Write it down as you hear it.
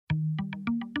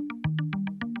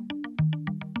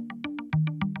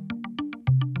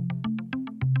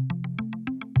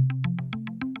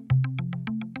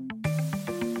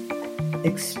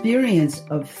experience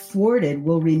of thwarted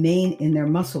will remain in their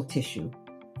muscle tissue.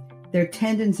 Their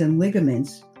tendons and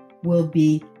ligaments will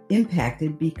be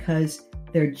impacted because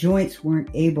their joints weren't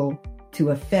able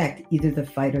to affect either the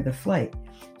fight or the flight.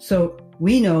 So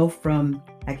we know from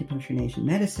Acupuncture Nation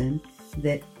medicine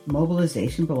that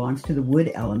mobilization belongs to the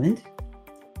wood element,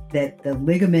 that the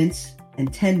ligaments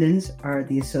and tendons are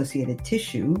the associated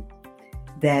tissue,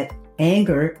 that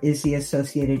anger is the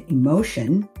associated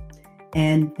emotion,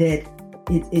 and that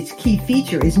its key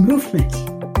feature is movement.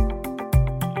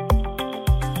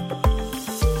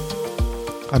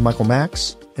 I'm Michael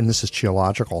Max, and this is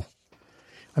Qiological.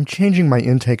 I'm changing my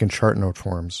intake and chart note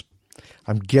forms.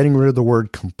 I'm getting rid of the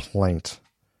word complaint.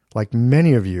 Like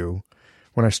many of you,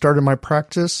 when I started my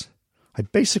practice, I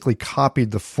basically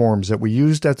copied the forms that we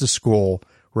used at the school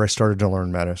where I started to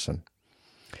learn medicine.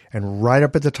 And right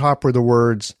up at the top were the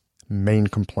words, main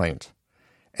complaint.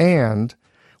 And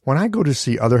when I go to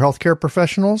see other healthcare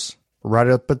professionals, right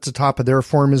up at the top of their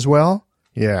form as well,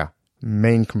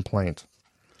 main complaint.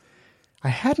 I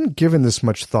hadn't given this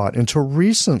much thought until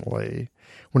recently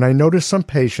when I noticed some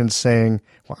patients saying,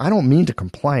 well, I don't mean to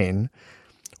complain,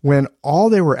 when all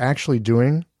they were actually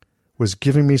doing was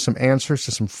giving me some answers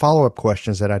to some follow-up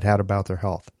questions that I'd had about their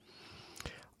health.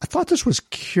 I thought this was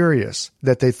curious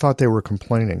that they thought they were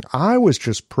complaining. I was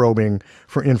just probing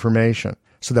for information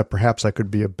so that perhaps I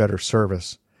could be of better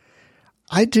service.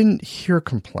 I didn't hear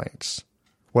complaints.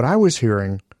 What I was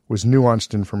hearing was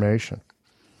nuanced information.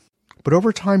 But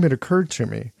over time, it occurred to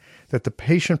me that the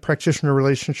patient-practitioner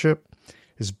relationship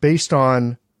is based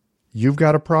on you've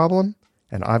got a problem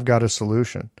and I've got a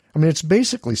solution. I mean, it's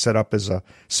basically set up as a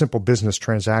simple business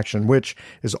transaction, which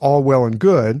is all well and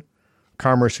good.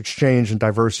 Commerce, exchange, and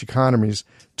diverse economies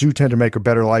do tend to make a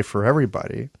better life for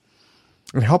everybody.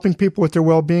 And helping people with their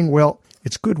well-being, well,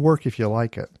 it's good work if you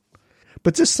like it.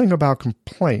 But this thing about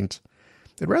complaint,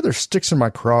 it rather sticks in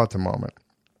my craw at the moment.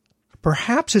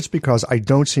 Perhaps it's because I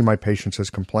don't see my patients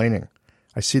as complaining.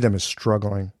 I see them as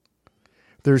struggling.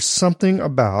 There's something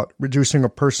about reducing a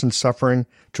person's suffering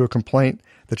to a complaint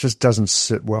that just doesn't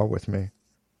sit well with me.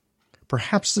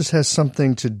 Perhaps this has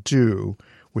something to do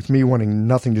with me wanting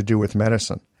nothing to do with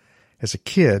medicine. As a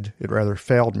kid, it rather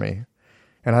failed me.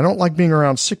 And I don't like being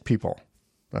around sick people.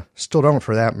 Still don't,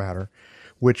 for that matter,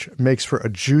 which makes for a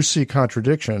juicy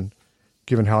contradiction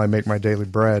given how I make my daily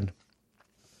bread.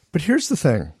 But here's the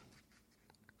thing.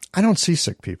 I don't see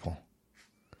sick people.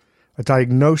 A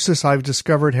diagnosis I've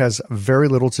discovered has very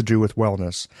little to do with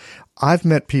wellness. I've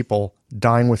met people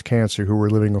dying with cancer who were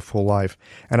living a full life,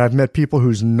 and I've met people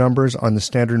whose numbers on the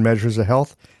standard measures of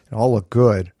health all look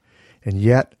good, and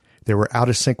yet they were out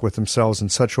of sync with themselves in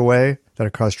such a way that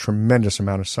it caused tremendous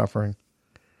amount of suffering.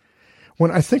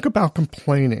 When I think about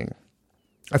complaining,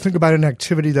 I think about an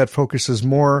activity that focuses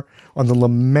more on the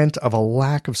lament of a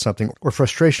lack of something or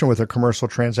frustration with a commercial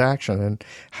transaction and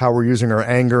how we're using our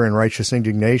anger and righteous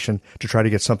indignation to try to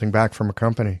get something back from a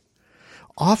company.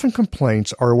 Often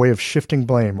complaints are a way of shifting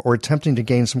blame or attempting to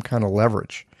gain some kind of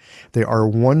leverage. They are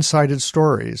one-sided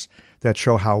stories that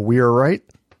show how we are right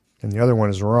and the other one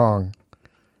is wrong.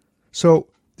 So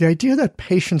the idea that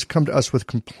patients come to us with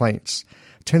complaints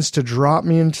tends to drop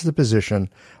me into the position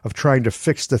of trying to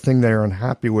fix the thing they are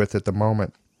unhappy with at the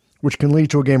moment, which can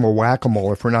lead to a game of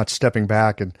whack-a-mole if we're not stepping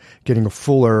back and getting a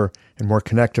fuller and more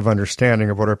connective understanding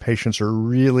of what our patients are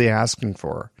really asking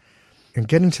for. And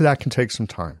getting to that can take some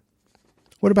time.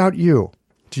 What about you?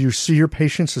 Do you see your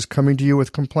patients as coming to you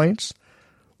with complaints?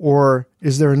 Or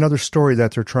is there another story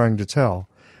that they're trying to tell?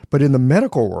 But in the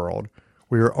medical world,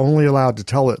 we are only allowed to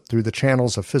tell it through the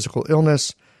channels of physical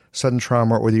illness, sudden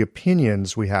trauma, or the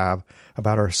opinions we have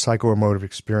about our psychoemotive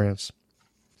experience.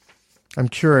 I'm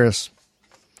curious,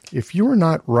 if you were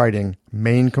not writing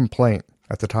main complaint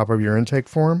at the top of your intake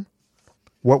form,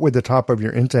 what would the top of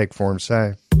your intake form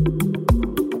say?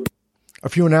 A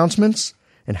few announcements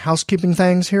and housekeeping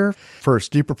things here.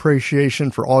 First, deep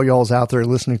appreciation for all y'all's out there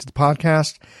listening to the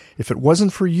podcast. If it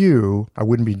wasn't for you, I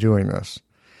wouldn't be doing this.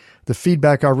 The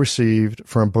feedback I've received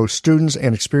from both students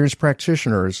and experienced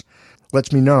practitioners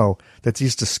lets me know that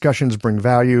these discussions bring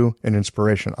value and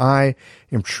inspiration. I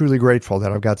am truly grateful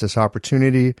that I've got this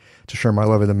opportunity to share my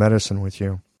love of the medicine with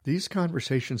you. These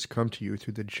conversations come to you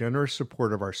through the generous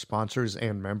support of our sponsors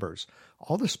and members.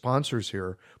 All the sponsors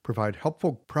here provide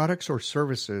helpful products or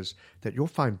services that you'll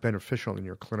find beneficial in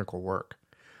your clinical work.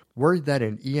 Worried that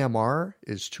an EMR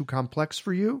is too complex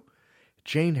for you?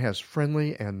 Jane has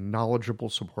friendly and knowledgeable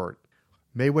support.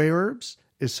 Mayway Herbs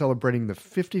is celebrating the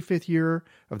 55th year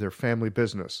of their family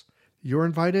business. You're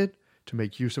invited to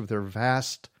make use of their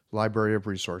vast library of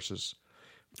resources.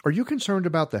 Are you concerned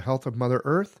about the health of Mother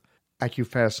Earth?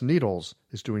 AccuFast Needles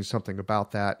is doing something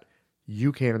about that.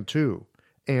 You can too.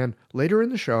 And later in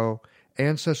the show,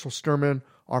 Ann Cecil Sturman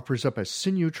offers up a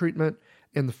sinew treatment,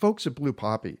 and the folks at Blue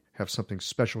Poppy have something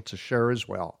special to share as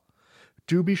well.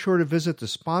 Do be sure to visit the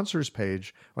sponsors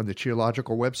page on the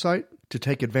Qiological website to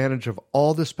take advantage of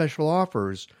all the special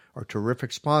offers our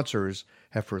terrific sponsors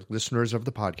have for listeners of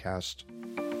the podcast.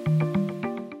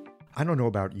 I don't know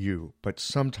about you, but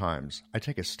sometimes I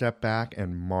take a step back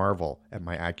and marvel at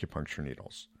my acupuncture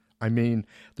needles. I mean,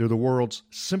 they're the world's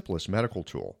simplest medical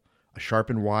tool. A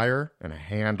sharpened wire and a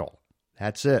handle.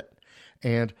 That's it.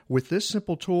 And with this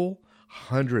simple tool,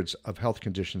 hundreds of health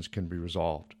conditions can be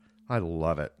resolved. I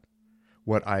love it.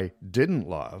 What I didn't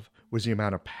love was the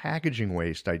amount of packaging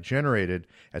waste I generated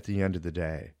at the end of the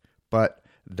day. But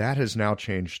that has now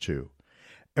changed too.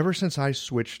 Ever since I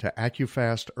switched to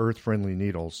AccuFast earth-friendly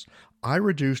needles, I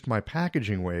reduced my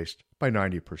packaging waste by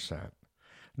 90%.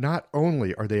 Not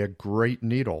only are they a great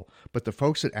needle, but the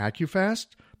folks at AccuFast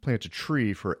plant a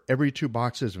tree for every 2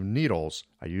 boxes of needles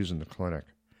I use in the clinic.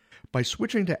 By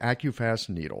switching to AccuFast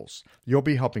needles, you'll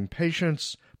be helping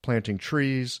patients, planting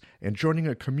trees, and joining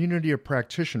a community of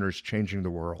practitioners changing the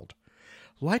world.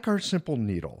 Like our simple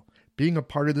needle, being a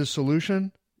part of the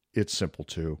solution, it's simple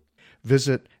too.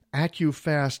 Visit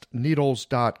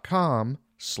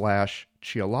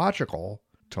AccuFastNeedles.com/Qiological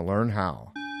to learn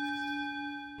how.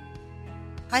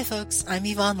 Hi folks, I'm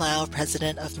Yvonne Lau,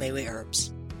 president of Mayway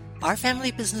Herbs. Our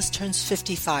family business turns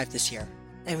 55 this year,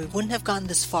 and we wouldn't have gotten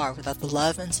this far without the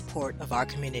love and support of our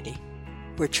community.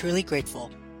 We're truly grateful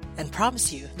and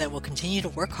promise you that we'll continue to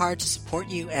work hard to support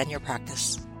you and your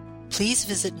practice. Please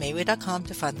visit Mayway.com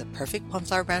to find the perfect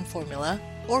Plumflower brand formula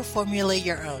or formulate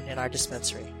your own in our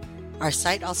dispensary. Our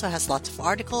site also has lots of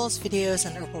articles, videos,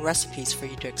 and herbal recipes for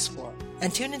you to explore.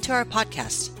 And tune into our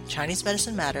podcast, Chinese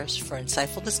Medicine Matters, for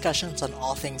insightful discussions on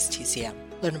all things TCM.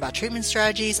 Learn about treatment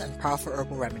strategies and powerful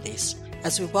herbal remedies.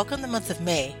 As we welcome the month of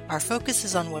May, our focus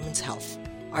is on women's health.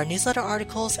 Our newsletter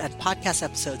articles and podcast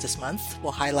episodes this month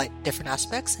will highlight different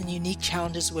aspects and unique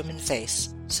challenges women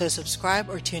face, so subscribe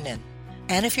or tune in.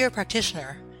 And if you're a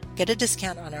practitioner, get a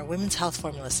discount on our women's health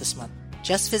formulas this month.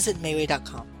 Just visit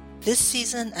Mayway.com. This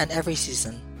season and every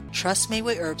season, trust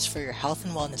Mayway Herbs for your health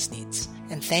and wellness needs,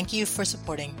 and thank you for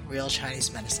supporting Real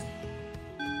Chinese Medicine.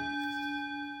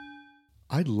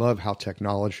 I love how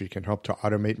technology can help to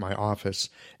automate my office,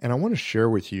 and I want to share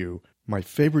with you my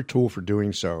favorite tool for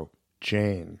doing so,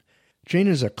 Jane. Jane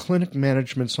is a clinic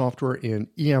management software in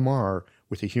EMR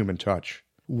with a human touch.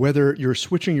 Whether you're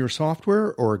switching your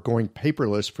software or going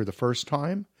paperless for the first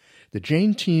time, the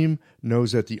Jane team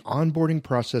knows that the onboarding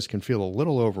process can feel a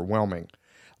little overwhelming.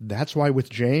 That's why with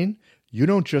Jane, you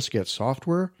don't just get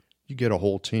software, you get a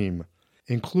whole team.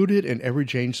 Included in every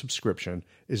Jane subscription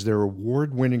is their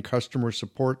award-winning customer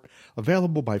support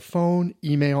available by phone,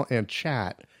 email, and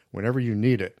chat whenever you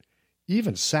need it,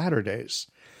 even Saturdays.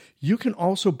 You can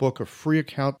also book a free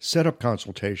account setup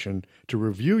consultation to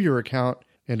review your account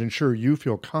and ensure you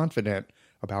feel confident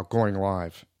about going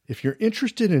live. If you're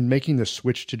interested in making the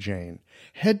switch to Jane,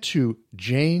 head to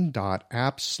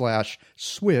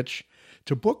jane.app/switch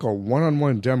to book a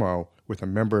one-on-one demo with a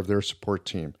member of their support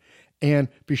team. And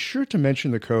be sure to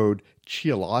mention the code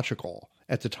Qiological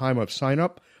at the time of sign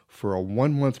up for a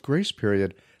 1-month grace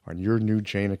period on your new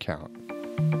Jane account.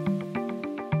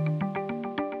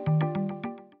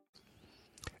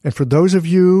 And for those of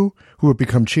you who have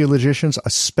become Qiologicians, a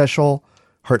special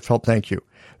heartfelt thank you.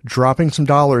 Dropping some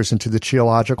dollars into the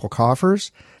Qiological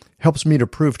coffers helps me to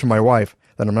prove to my wife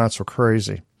that I'm not so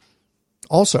crazy.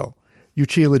 Also, you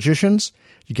Qiologicians,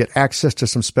 you get access to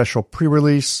some special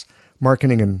pre-release,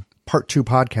 marketing, and Part 2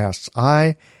 podcasts.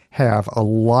 I have a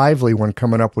lively one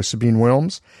coming up with Sabine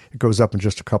Wilms. It goes up in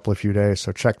just a couple of few days,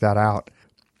 so check that out.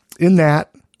 In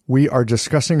that, we are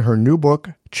discussing her new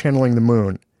book, Channeling the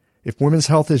Moon. If women's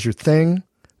health is your thing,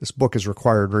 this book is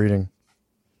required reading.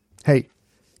 Hey,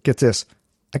 get this.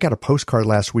 I got a postcard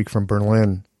last week from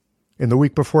Berlin. And the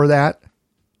week before that,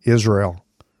 Israel.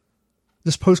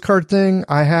 This postcard thing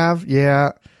I have,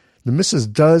 the missus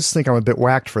does think I'm a bit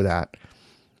whacked for that.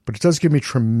 But it does give me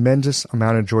tremendous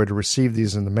amount of joy to receive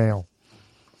these in the mail.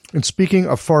 And speaking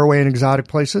of faraway and exotic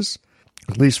places,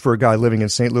 at least for a guy living in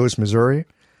St. Louis, Missouri,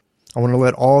 I want to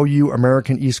let all you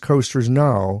American East Coasters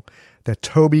know that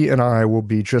Toby and I will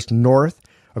be just north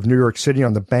of New York City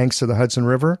on the banks of the Hudson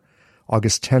River,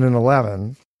 August 10 and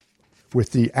 11,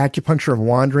 with the Acupuncture of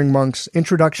Wandering Monks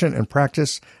Introduction and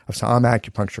Practice of Sa'am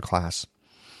Acupuncture class.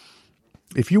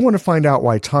 If you want to find out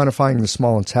why tonifying the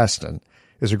small intestine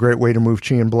is a great way to move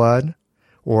qi and blood,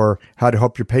 or how to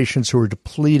help your patients who are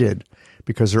depleted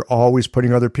because they're always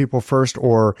putting other people first,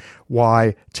 or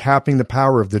why tapping the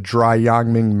power of the dry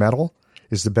Yangming metal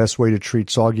is the best way to treat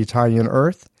soggy Taiyin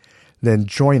earth, then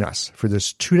join us for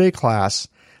this 2-day class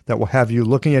that will have you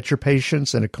looking at your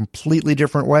patients in a completely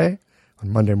different way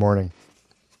on Monday morning.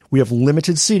 We have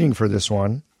limited seating for this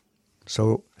one,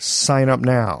 so sign up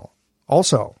now.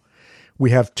 Also,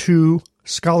 we have 2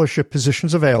 scholarship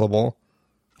positions available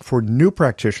for new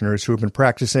practitioners who have been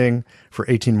practicing for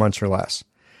 18 months or less.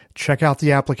 Check out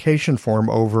the application form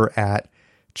over at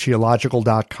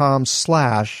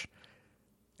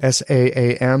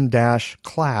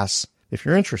qiological.com/SAAM-class if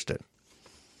you're interested.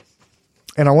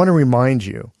 And I want to remind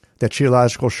you that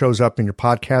Qiological shows up in your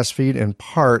podcast feed in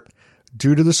part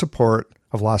due to the support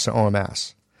of LASA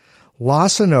OMS.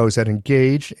 LASA knows that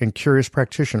engaged and curious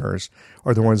practitioners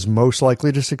are the ones most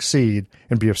likely to succeed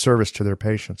and be of service to their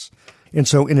patients. And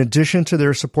so in addition to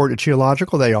their support at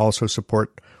Qiological, they also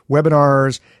support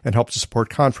webinars and help to support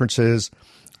conferences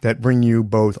that bring you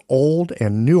both old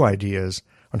and new ideas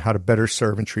on how to better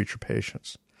serve and treat your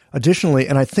patients. Additionally,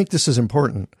 and I think this is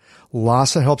important,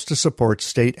 LASA helps to support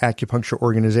state acupuncture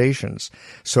organizations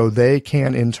so they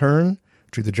can, in turn,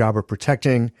 do the job of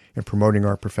protecting and promoting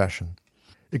our profession.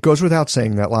 It goes without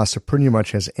saying that LASA pretty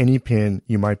much has any pin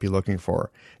you might be looking for,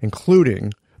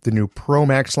 including the new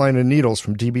ProMax line of needles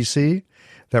from DBC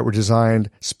that were designed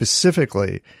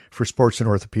specifically for sports and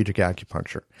orthopedic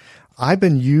acupuncture. I've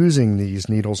been using these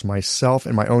needles myself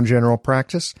in my own general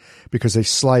practice because they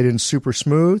slide in super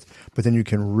smooth, but then you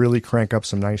can really crank up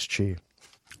some nice chi.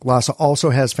 LASA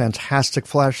also has fantastic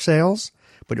flash sales,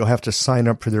 but you'll have to sign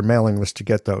up for their mailing list to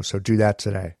get those, so do that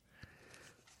today.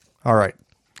 All right.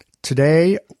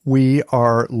 Today, we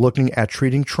are looking at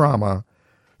treating trauma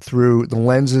through the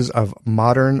lenses of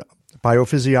modern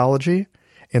biophysiology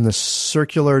and the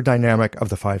circular dynamic of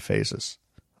the 5 phases.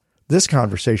 This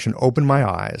conversation opened my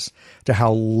eyes to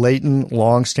how latent,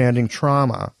 long-standing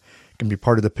trauma can be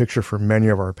part of the picture for many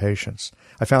of our patients.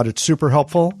 I found it super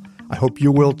helpful. I hope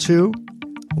you will too.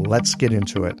 Let's get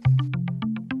into it.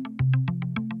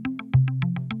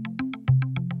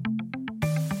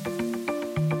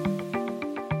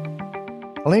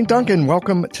 Elaine Duncan,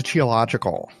 welcome to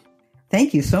Qiological.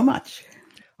 Thank you so much.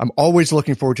 I'm always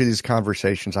looking forward to these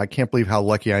conversations. I can't believe how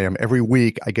lucky I am. Every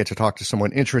week I get to talk to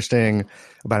someone interesting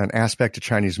about an aspect of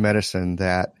Chinese medicine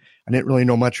that I didn't really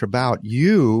know much about.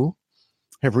 You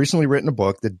have recently written a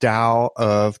book, The Tao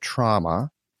of Trauma.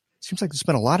 Seems like there's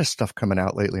been a lot of stuff coming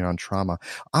out lately on trauma.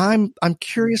 I'm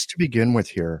curious to begin with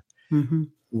here. Mm-hmm.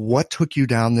 What took you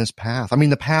down this path? I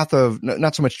mean, the path of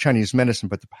not so much Chinese medicine,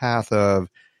 but the path of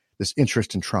this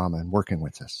interest in trauma and working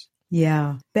with this.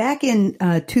 Yeah. Back in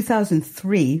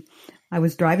 2003, I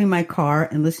was driving my car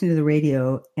and listening to the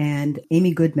radio, and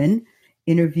Amy Goodman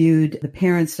interviewed the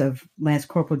parents of Lance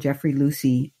Corporal Jeffrey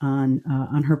Lucy on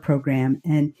her program.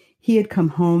 And he had come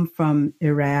home from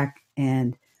Iraq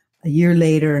and a year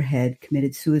later had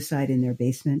committed suicide in their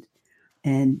basement.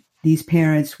 And these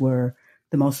parents were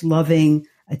the most loving,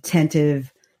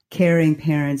 attentive, caring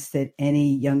parents that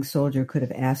any young soldier could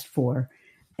have asked for.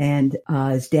 And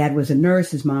his dad was a nurse,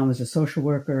 his mom was a social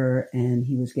worker, and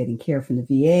he was getting care from the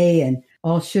VA, and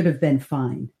all should have been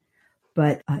fine.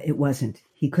 But it wasn't.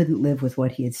 He couldn't live with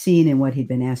what he had seen and what he'd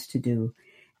been asked to do.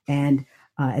 And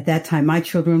at that time, my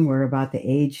children were about the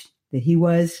age that he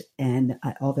was, and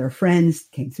all their friends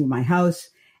came through my house,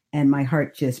 and my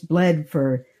heart just bled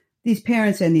for these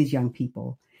parents and these young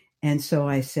people. And so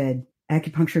I said,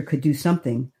 acupuncture could do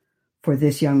something for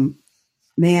this young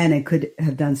man and could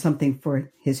have done something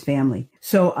for his family.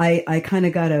 So I kind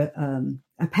of got a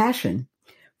passion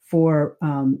for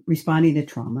responding to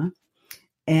trauma.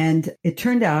 And it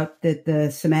turned out that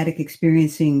the Somatic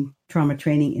Experiencing Trauma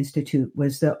Training Institute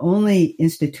was the only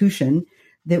institution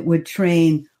that would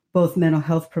train both mental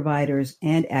health providers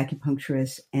and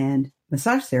acupuncturists and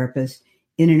massage therapists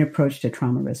in an approach to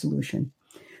trauma resolution.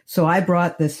 So I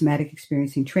brought the Somatic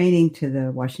Experiencing training to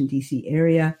the Washington, D.C.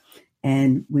 area,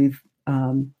 and we've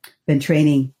been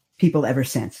training people ever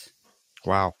since.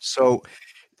 Wow. So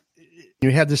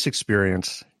you had this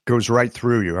experience, goes right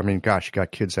through you. I mean, gosh, you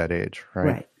got kids that age, right?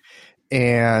 Right.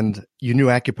 And you knew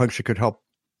acupuncture could help.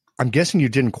 I'm guessing you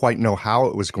didn't quite know how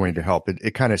it was going to help.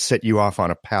 It kind of set you off on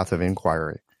a path of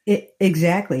inquiry.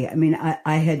 Exactly. I mean,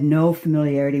 I had no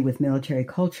familiarity with military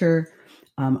culture.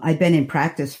 I'd been in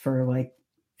practice for like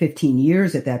 15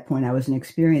 years at that point. I was an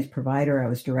experienced provider. I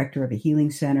was director of a healing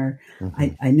center.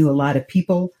 Mm-hmm. I knew a lot of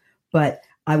people, but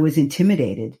I was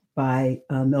intimidated by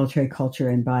military culture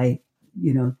and by,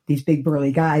 these big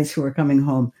burly guys who were coming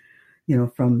home,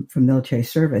 from military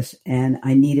service. And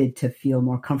I needed to feel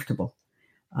more comfortable.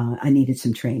 I needed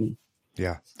some training.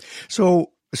 Yeah.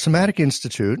 So Somatic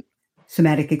Institute.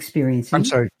 Somatic experiencing. I'm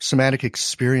sorry, somatic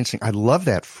experiencing. I love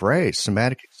that phrase,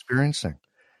 somatic experiencing.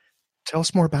 Tell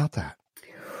us more about that.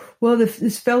 Well,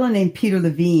 this fellow named Peter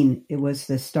Levine, was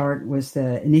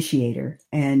the initiator.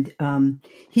 And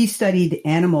he studied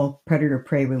animal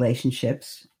predator-prey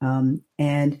relationships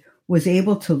and was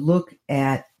able to look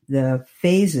at the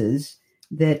phases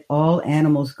that all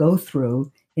animals go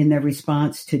through in their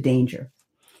response to danger.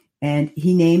 And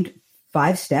he named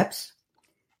 5 steps.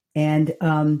 And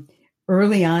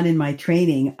early on in my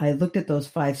training, I looked at those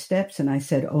 5 steps and I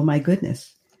said, oh my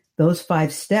goodness, those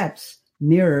 5 steps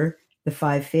mirror the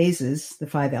 5 phases, the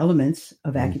 5 elements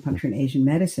of acupuncture and Asian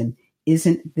medicine.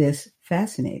 Isn't this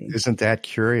fascinating? Isn't that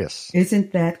curious?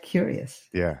 Isn't that curious?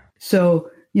 Yeah. So,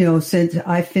 since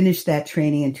I finished that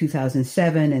training in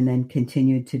 2007 and then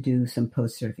continued to do some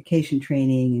post-certification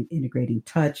training, integrating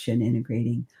touch and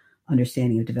integrating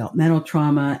understanding of developmental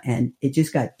trauma, and it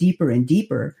just got deeper and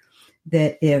deeper,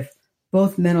 that if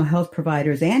both mental health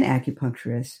providers and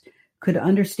acupuncturists could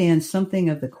understand something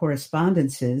of the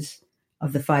correspondences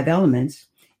of the 5 elements,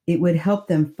 it would help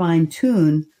them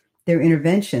fine-tune their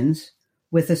interventions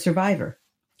with a survivor.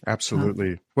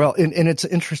 Absolutely. Well, and it's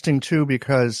interesting too,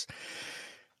 because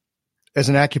as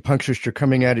an acupuncturist, you're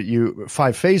coming at it,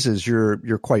 5 phases,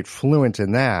 you're quite fluent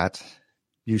in that.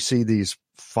 You see these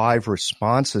 5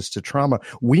 responses to trauma.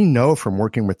 We know from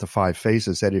working with the 5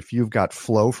 phases that if you've got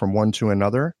flow from one to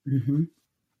another,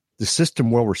 the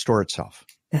system will restore itself.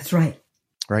 That's right.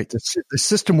 Right. The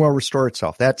system will restore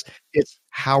itself. It's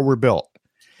how we're built.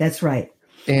 That's right.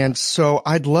 And so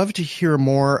I'd love to hear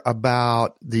more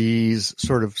about these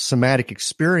sort of somatic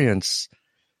experience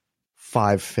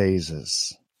 5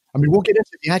 phases. I mean, we'll get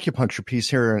into the acupuncture piece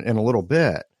here in a little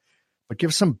bit, but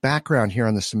give some background here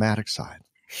on the somatic side.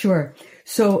 Sure.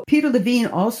 So Peter Levine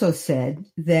also said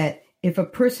that if a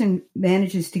person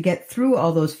manages to get through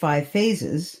all those 5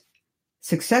 phases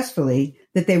successfully,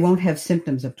 that they won't have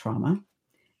symptoms of trauma.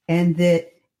 And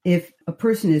that if a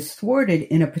person is thwarted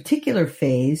in a particular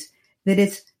phase, that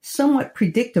it's somewhat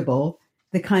predictable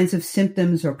the kinds of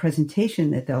symptoms or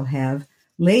presentation that they'll have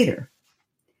later.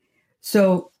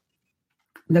 So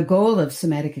the goal of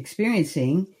somatic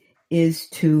experiencing is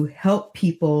to help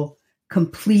people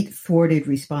complete thwarted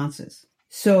responses.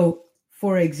 So,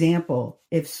 for example,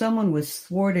 if someone was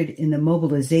thwarted in the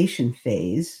mobilization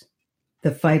phase,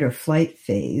 the fight or flight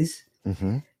phase,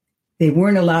 they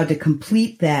weren't allowed to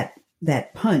complete that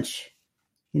punch,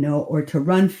 or to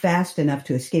run fast enough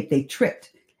to escape. They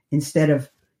tripped instead of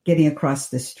getting across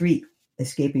the street,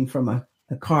 escaping from a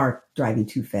car driving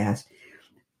too fast.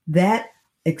 That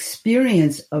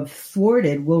experience of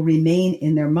thwarted will remain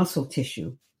in their muscle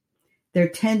tissue. Their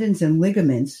tendons and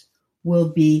ligaments will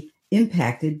be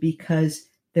impacted because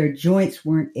their joints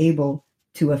weren't able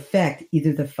to affect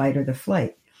either the fight or the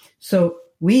flight. So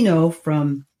we know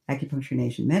from acupuncture and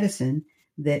Asian medicine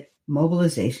that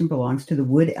mobilization belongs to the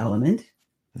wood element,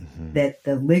 that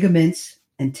the ligaments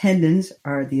and tendons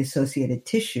are the associated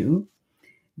tissue,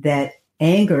 that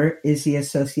anger is the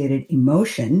associated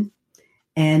emotion,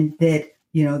 and that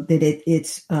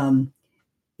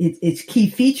its key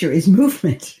feature is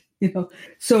movement.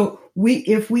 So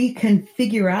if we can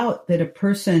figure out that a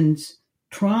person's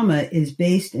trauma is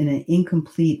based in an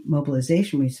incomplete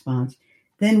mobilization response,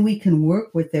 then we can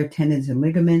work with their tendons and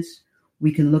ligaments.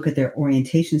 We can look at their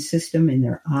orientation system in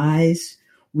their eyes.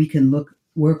 We can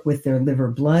work with their liver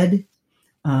blood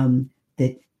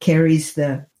that carries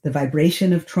the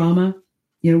vibration of trauma.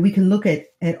 We can look at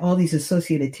all these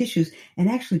associated tissues and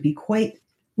actually be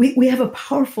we have a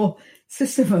powerful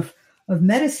system of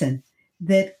medicine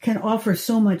that can offer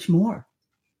so much more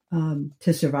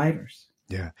to survivors.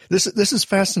 Yeah. This is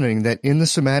fascinating that in the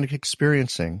somatic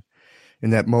experiencing, in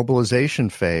that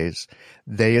mobilization phase,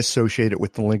 they associate it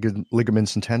with the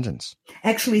ligaments and tendons.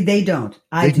 Actually, they don't.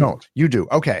 They don't. You do.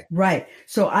 Okay. Right.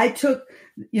 So I took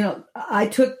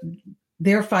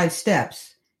their 5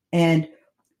 steps and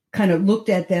kind of looked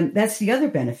at them. That's the other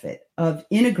benefit of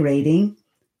integrating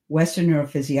Western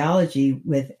neurophysiology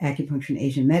with acupuncture and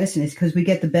Asian medicine, is because we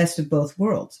get the best of both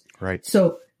worlds. Right.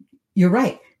 So you're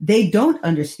right. They don't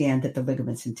understand that the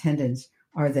ligaments and tendons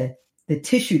are the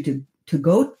tissue to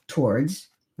go towards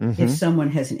if someone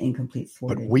has an incomplete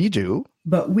thwarted.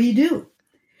 But we do.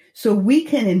 So we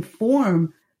can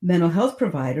inform mental health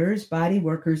providers, body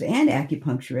workers, and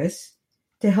acupuncturists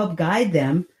to help guide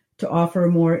them to offer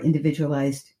more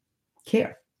individualized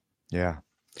care. Yeah.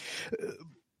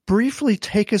 Briefly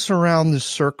take us around the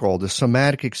circle, the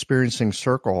somatic experiencing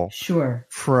circle. Sure.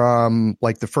 From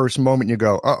like the first moment you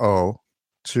go,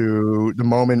 to the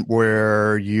moment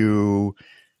where you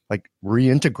like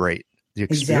reintegrate the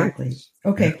experience. Exactly.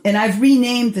 Okay. Yeah. And I've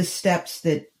renamed the steps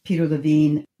that Peter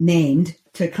Levine named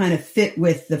to kind of fit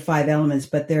with the 5 elements,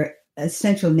 but their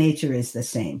essential nature is the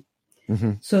same.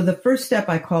 Mm-hmm. So the first step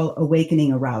I call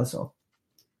awakening arousal.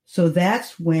 So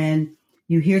that's when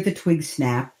you hear the twig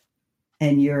snap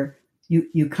and you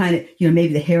kind of,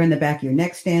 maybe the hair in the back of your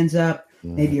neck stands up.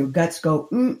 Maybe your guts go,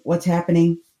 what's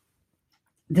happening?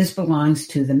 This belongs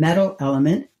to the metal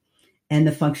element and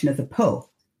the function of the Po,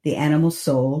 the animal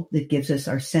soul that gives us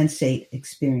our sensate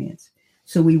experience.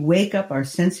 So we wake up our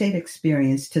sensate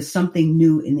experience to something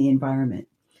new in the environment.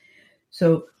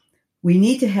 So we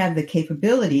need to have the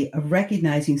capability of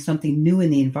recognizing something new in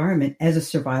the environment as a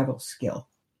survival skill.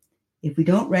 If we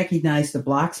don't recognize the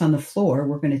blocks on the floor,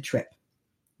 we're going to trip.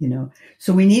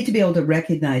 So we need to be able to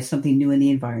recognize something new in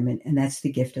the environment, and that's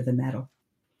the gift of the metal.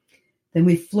 Then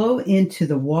we flow into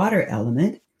the water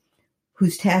element,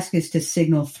 whose task is to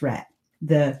signal threat.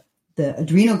 The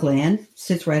adrenal gland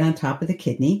sits right on top of the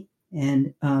kidney,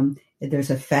 and there's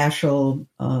a fascial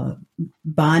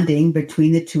bonding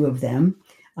between the two of them.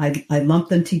 I lump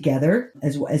them together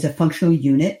as a functional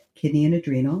unit, kidney and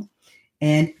adrenal,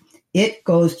 and it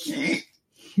goes...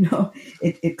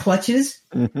 it clutches,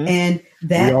 and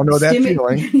that we all know that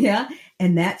feeling. Yeah,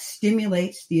 and that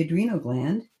stimulates the adrenal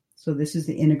gland. So this is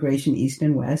the integration east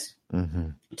and west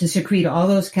to secrete all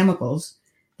those chemicals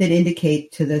that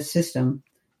indicate to the system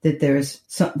that there's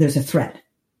a threat.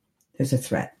 There's a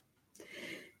threat.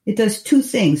 It does 2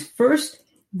 things. First,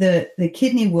 the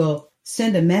kidney will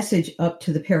send a message up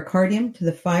to the pericardium, to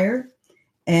the fire,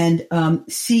 and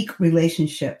seek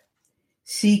relationship,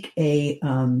 seek a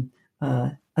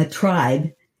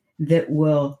tribe that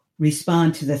will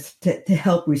respond to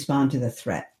help respond to the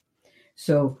threat.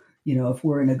 So, if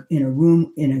we're in a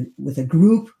room with a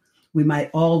group, we might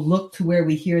all look to where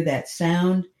we hear that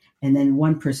sound, and then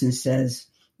one person says,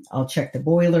 "I'll check the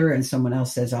boiler," and someone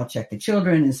else says, "I'll check the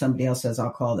children," and somebody else says,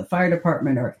 "I'll call the fire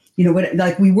department," or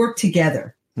we work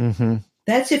together. Mm-hmm.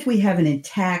 That's if we have an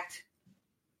intact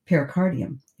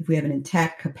pericardium, if we have an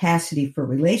intact capacity for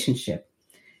relationship.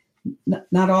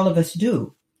 Not all of us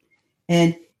do.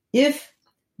 And if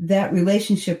that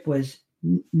relationship was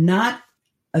not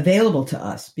available to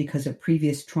us because of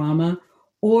previous trauma,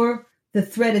 or the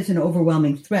threat is an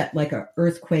overwhelming threat like an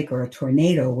earthquake or a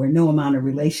tornado where no amount of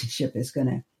relationship is going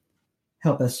to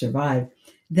help us survive,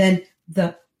 then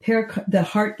the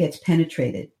heart gets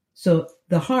penetrated. So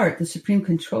the heart, the supreme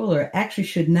controller, actually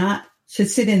should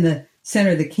sit in the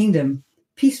center of the kingdom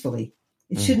peacefully.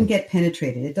 It shouldn't get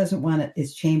penetrated. It doesn't want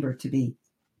its chamber to be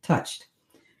touched.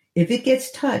 If it gets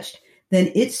touched,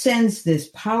 then it sends this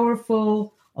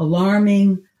powerful,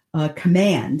 alarming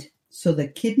command. So the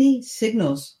kidney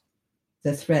signals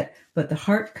the threat, but the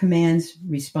heart commands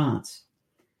response.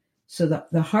 So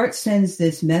the heart sends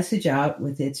this message out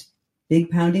with its big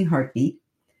pounding heartbeat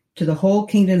to the whole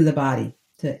kingdom of the body,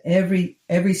 to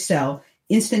every cell,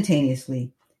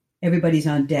 instantaneously. Everybody's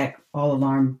on deck. All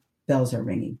alarm bells are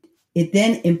ringing. It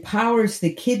then empowers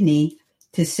the kidney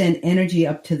to send energy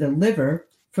up to the liver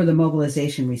for the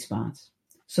mobilization response.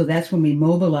 So that's when we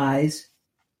mobilize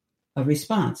a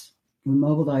response. We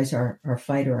mobilize our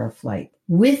fight or our flight.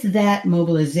 With that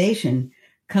mobilization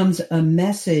comes a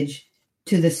message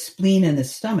to the spleen and the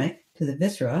stomach, to the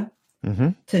viscera,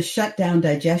 to shut down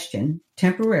digestion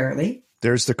temporarily.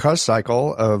 There's the cause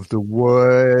cycle of the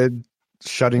wood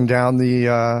shutting down the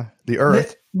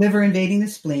earth. Liver invading the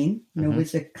spleen, which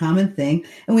is a common thing.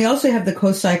 And we also have the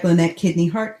co-cycle in that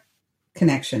kidney-heart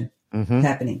connection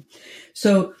happening.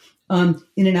 So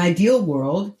in an ideal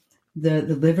world, the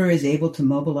liver is able to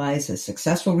mobilize a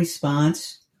successful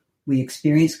response. We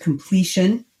experience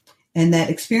completion, and that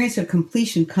experience of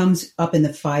completion comes up in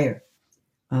the fire.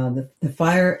 The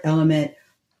fire element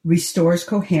restores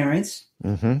coherence.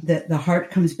 The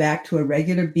heart comes back to a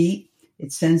regular beat.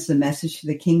 It sends the message to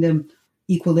the kingdom,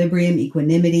 equilibrium,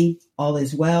 equanimity, all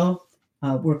is well.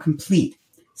 We're complete.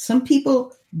 Some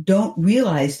people don't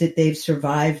realize that they've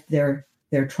survived their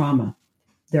trauma.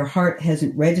 Their heart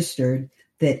hasn't registered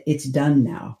that it's done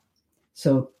now.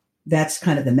 So that's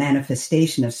kind of the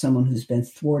manifestation of someone who's been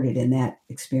thwarted in that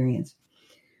experience.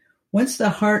 Once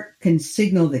the heart can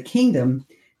signal the kingdom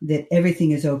that everything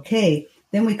is okay,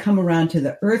 then we come around to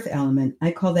the earth element.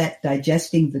 I call that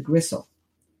digesting the gristle.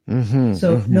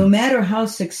 No matter how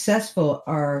successful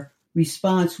our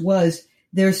response was,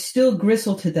 there's still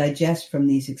gristle to digest from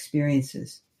these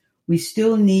experiences. We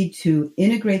still need to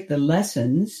integrate the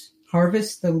lessons,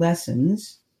 harvest the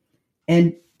lessons,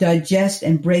 and digest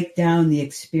and break down the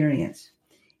experience.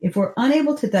 If we're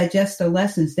unable to digest the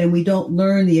lessons, then we don't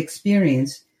learn the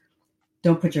experience.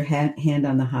 Don't put your hand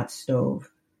on the hot stove.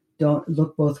 Don't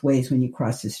look both ways when you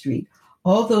cross the street.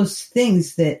 all those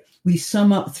things that we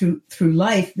sum up through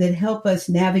life that help us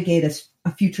navigate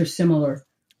a future similar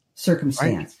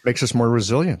circumstance. Right. Makes us more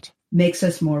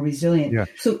resilient. Yeah.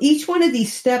 So each one of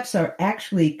these steps are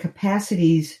actually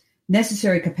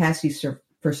necessary capacities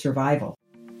for survival.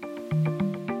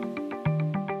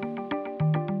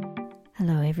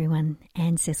 Hello everyone,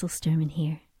 Anne Cecil Sturman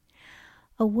here.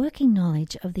 A working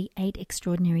knowledge of the 8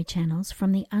 extraordinary channels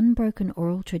from the unbroken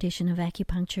oral tradition of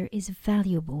acupuncture is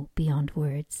valuable beyond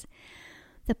words.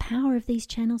 The power of these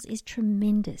channels is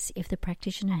tremendous if the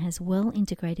practitioner has well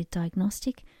integrated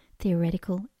diagnostic,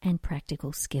 theoretical, and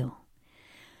practical skill.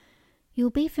 You'll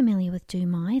be familiar with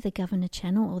Dumai, the Governor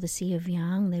Channel, or the Sea of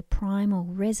Yang, the primal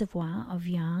reservoir of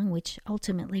Yang, which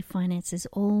ultimately finances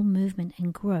all movement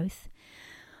and growth.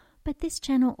 But this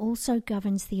channel also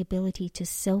governs the ability to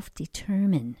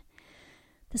self-determine.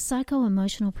 The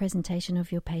psycho-emotional presentation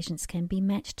of your patients can be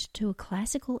matched to a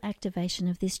classical activation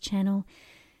of this channel,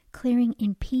 clearing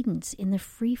impedance in the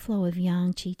free flow of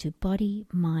Yang Qi to body,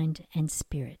 mind, and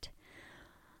spirit.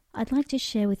 I'd like to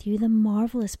share with you the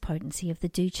marvelous potency of the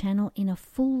Du channel in a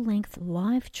full-length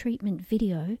live treatment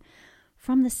video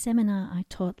from the seminar I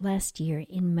taught last year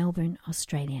in Melbourne,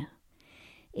 Australia.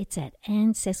 It's at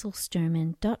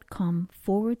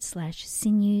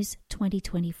annececilsturman.com/sinews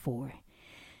 2024.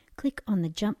 Click on the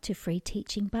Jump to Free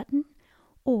Teaching button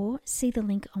or see the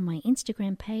link on my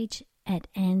Instagram page at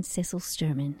Anne Cecil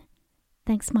Sturman.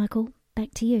 Thanks, Michael.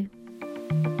 Back to you.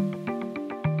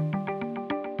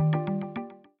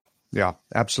 Yeah,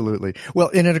 absolutely.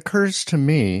 Well, and it occurs to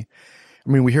me,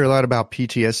 we hear a lot about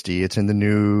PTSD. It's in the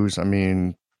news.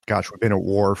 Gosh, we've been at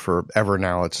war forever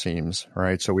now, it seems,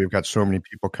 right? So we've got so many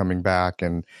people coming back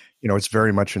and, it's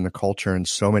very much in the culture in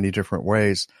so many different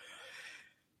ways.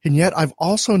 And yet I've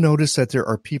also noticed that there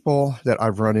are people that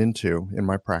I've run into in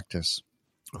my practice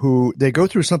who they go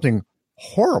through something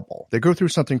horrible. They go through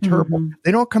something terrible. Mm-hmm.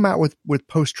 They don't come out with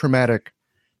post-traumatic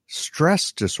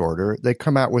stress disorder. They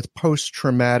come out with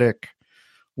post-traumatic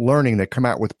learning. They come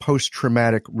out with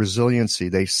post-traumatic resiliency.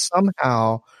 They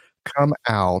somehow come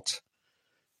out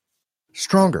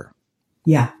stronger.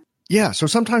 Yeah. Yeah. So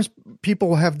sometimes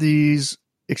people have these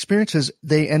experiences.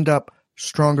 They end up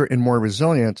stronger and more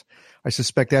resilient. I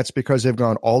suspect that's because they've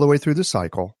gone all the way through the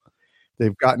cycle.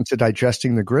 They've gotten to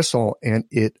digesting the gristle, and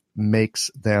it makes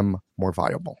them more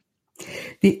viable.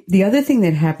 The other thing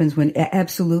that happens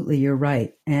absolutely, you're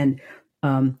right. And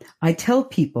I tell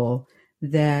people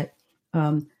that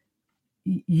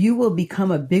you will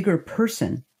become a bigger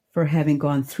person for having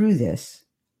gone through this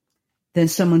than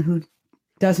someone who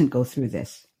doesn't go through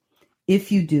this.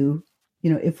 If you do,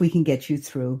 if we can get you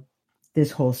through this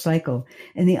whole cycle.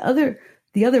 And the other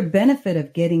benefit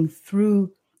of getting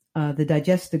through the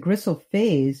digest the gristle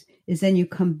phase is then you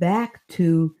come back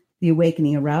to the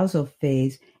awakening arousal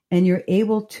phase and you're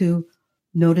able to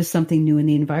notice something new in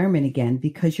the environment again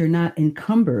because you're not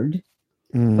encumbered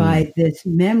by this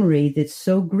memory that's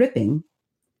so gripping,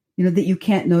 that you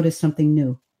can't notice something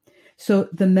new. So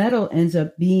the metal ends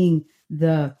up being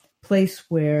the place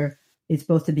where it's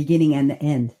both the beginning and the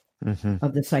end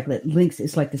of the cycle. It links.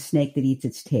 It's like the snake that eats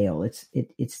its tail.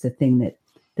 It's the thing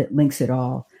that links it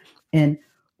all. And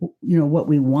what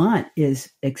we want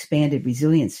is expanded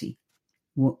resiliency.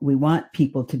 We want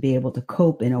people to be able to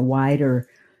cope in a wider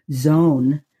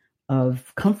zone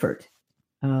of comfort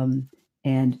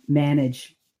and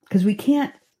manage, because we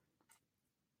can't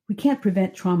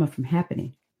prevent trauma from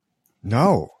happening.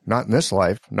 No, not in this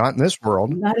life, not in this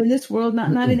world. Not in this world,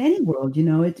 not in any world.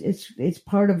 It's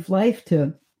part of life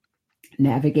to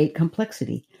navigate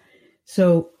complexity.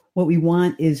 So what we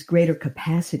want is greater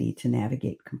capacity to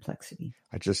navigate complexity.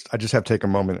 I just have to take a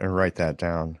moment and write that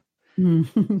down.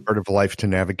 Part of life to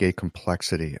navigate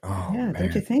complexity. Oh, yeah, man.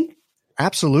 Don't you think?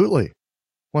 Absolutely.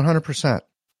 100%.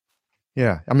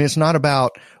 Yeah. It's not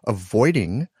about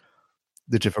avoiding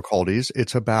the difficulties.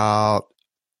 It's about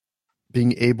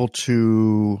being able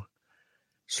to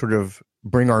sort of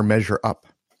bring our measure up.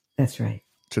 That's right.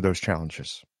 To those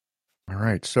challenges. All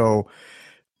right. So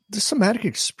the somatic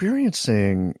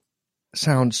experiencing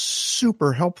sounds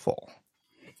super helpful.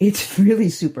 It's really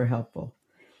super helpful.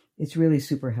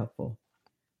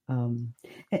 And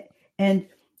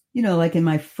like in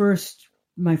my first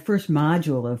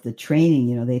module of the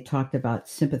training, they talked about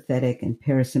sympathetic and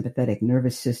parasympathetic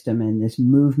nervous system and this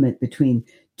movement between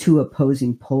two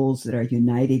opposing poles that are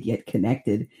united yet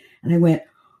connected. And I went,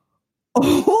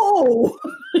 oh,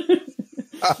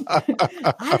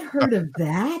 I've heard of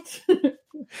that.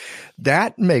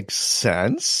 That makes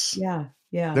sense. Yeah.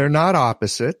 Yeah. They're not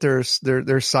opposite. They're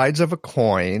sides of a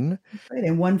coin. Right.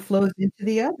 And one flows into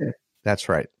the other. That's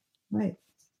right. Right.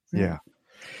 Yeah.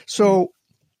 So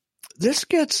this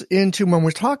gets into when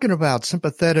we're talking about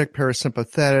sympathetic,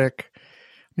 parasympathetic.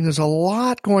 I mean, there's a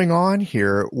lot going on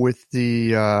here with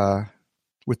the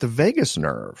vagus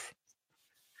nerve.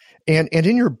 And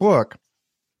in your book,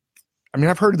 I mean,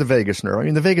 I've heard of the vagus nerve. I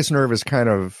mean, the vagus nerve is kind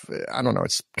of, I don't know,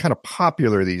 it's kind of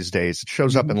popular these days. It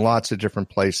shows up in lots of different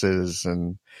places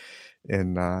and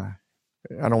I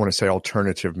don't want to say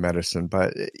alternative medicine,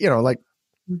 but, like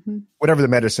whatever the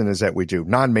medicine is that we do,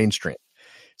 non-mainstream,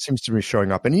 seems to be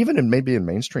showing up. And even maybe in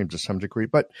mainstream to some degree.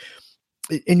 But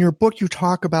in your book, you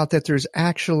talk about that there's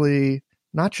actually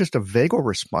not just a vagal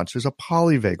response, there's a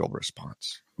polyvagal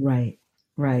response. Right.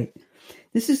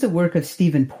 This is the work of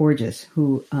Stephen Porges,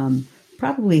 who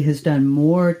probably has done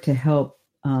more to help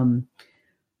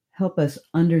us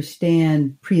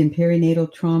understand pre- and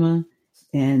perinatal trauma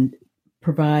and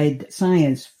provide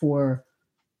science for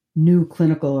new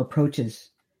clinical approaches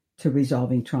to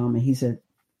resolving trauma. He's a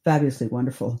fabulously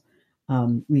wonderful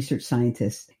research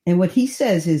scientist. And what he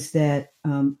says is that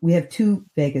we have two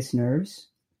vagus nerves,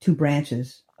 two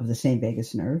branches of the same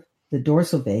vagus nerve, the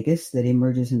dorsal vagus that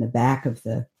emerges in the back of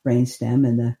the brainstem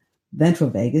and the ventral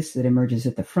vagus that emerges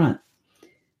at the front.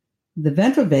 The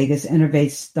ventral vagus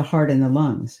innervates the heart and the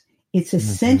lungs. It's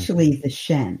essentially the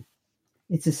Shen.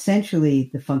 It's essentially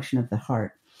the function of the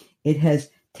heart. It has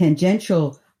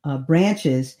tangential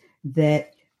branches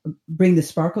that bring the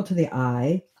sparkle to the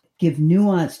eye, give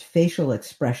nuanced facial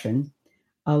expression,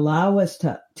 allow us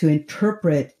to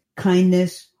interpret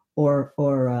kindness or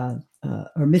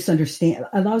misunderstand,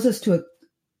 allows us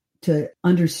to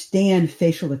understand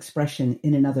facial expression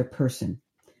in another person.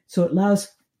 So it allows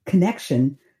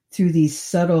connection through these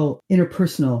subtle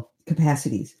interpersonal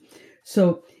capacities.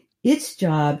 So its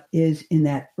job is in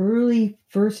that early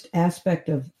first aspect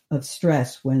of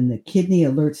stress when the kidney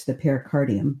alerts the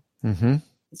pericardium.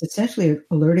 It's essentially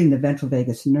alerting the ventral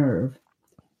vagus nerve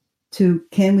to,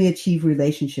 can we achieve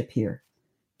relationship here?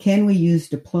 Can we use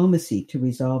diplomacy to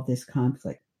resolve this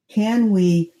conflict? Can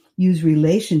we use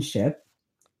relationship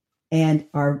and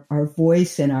our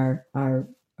voice and our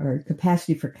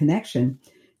capacity for connection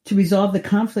to resolve the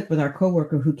conflict with our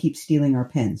coworker who keeps stealing our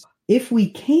pens? If we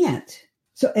can't,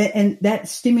 and that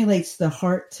stimulates the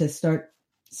heart to start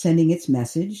sending its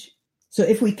message. So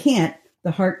if we can't,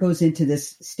 the heart goes into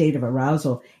this state of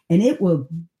arousal and it will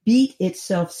beat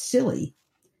itself silly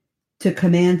to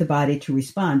command the body to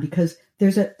respond because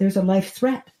there's a life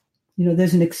threat.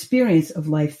 There's an experience of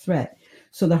life threat.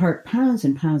 So the heart pounds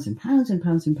and pounds and pounds and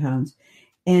pounds and pounds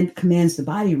and commands the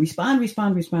body, respond.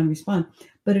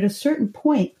 But at a certain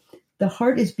point, the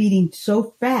heart is beating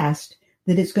so fast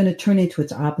that it's going to turn into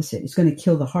its opposite. It's going to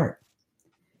kill the heart.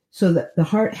 So the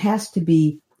heart has to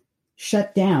be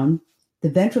shut down. The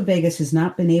ventral vagus has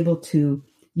not been able to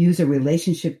use a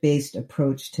relationship-based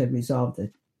approach to resolve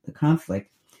the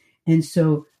conflict. And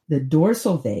so the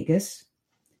dorsal vagus,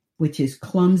 which is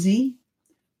clumsy,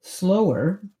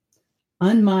 slower,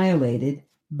 unmyelated,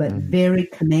 but very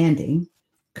commanding,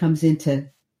 comes into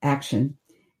action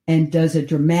and does a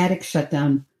dramatic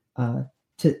shutdown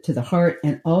to the heart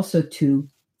and also to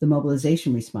the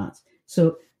mobilization response.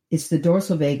 So it's the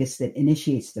dorsal vagus that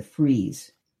initiates the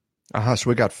freeze. So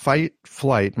we got fight,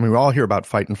 flight. I mean, we all hear about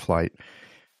fight and flight.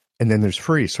 And then there's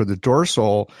freeze. So the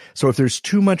dorsal, so if there's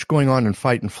too much going on in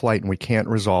fight and flight and we can't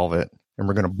resolve it and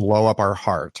we're going to blow up our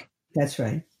heart. That's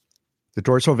right. The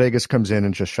dorsal vagus comes in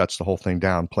and just shuts the whole thing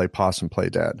down. Play possum, play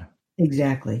dead.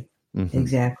 Exactly.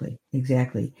 Exactly.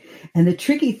 And the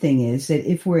tricky thing is that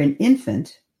if we're an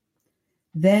infant,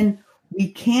 then we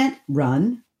can't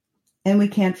run and we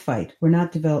can't fight. We're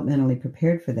not developmentally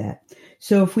prepared for that.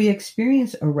 So if we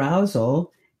experience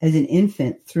arousal as an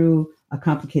infant through a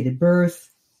complicated birth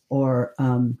or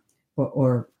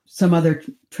some other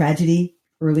tragedy,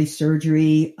 early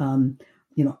surgery,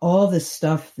 all this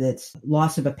stuff that's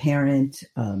loss of a parent,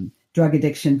 drug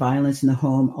addiction, violence in the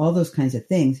home, all those kinds of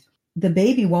things, the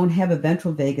baby won't have a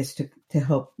ventral vagus to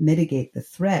help mitigate the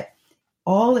threat.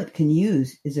 All it can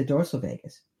use is a dorsal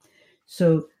vagus.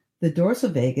 So the dorsal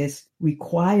vagus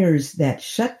requires that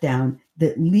shutdown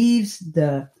that leaves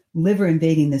the liver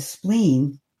invading the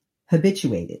spleen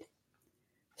habituated.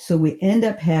 So we end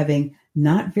up having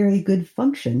not very good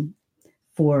function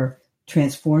for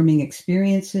transforming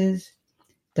experiences,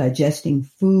 digesting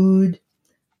food,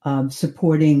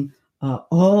 supporting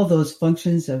all those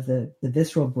functions of the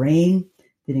visceral brain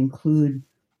that include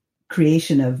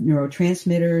creation of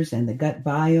neurotransmitters and the gut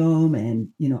biome and,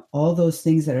 all those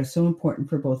things that are so important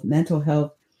for both mental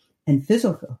health and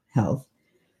physical health,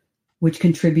 which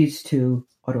contributes to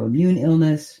autoimmune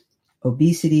illness,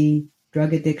 obesity,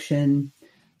 drug addiction,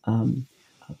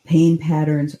 pain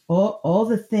patterns, all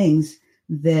the things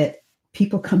that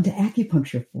people come to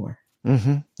acupuncture for.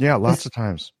 Mm-hmm. Yeah, lots of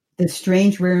times. The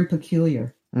strange, rare, and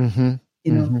peculiar. Mm-hmm.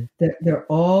 You know, they're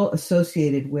all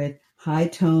associated with high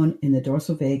tone in the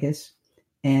dorsal vagus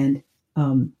and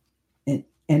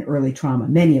early trauma.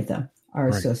 Many of them are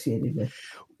associated with.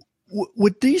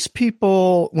 Would these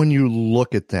people, when you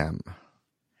look at them,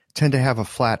 tend to have a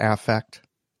flat affect?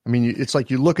 I mean, it's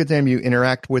like you look at them, you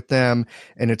interact with them,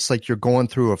 and it's like you're going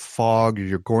through a fog, or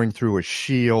you're going through a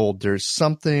shield. There's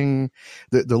something,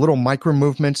 the little micro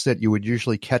movements that you would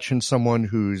usually catch in someone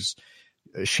whose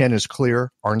Shen is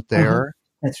clear aren't there.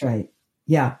 That's right.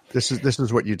 Yeah. This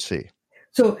is what you'd see.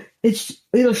 So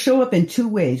it'll show up in two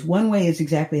ways. One way is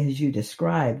exactly as you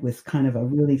described, with kind of a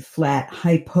really flat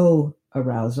hypo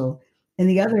arousal, and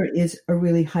the other is a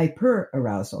really hyper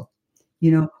arousal.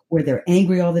 You know, where they're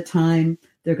angry all the time.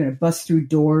 They're going to bust through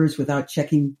doors without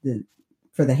checking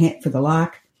for the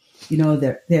lock. You know,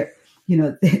 they've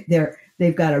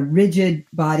got a rigid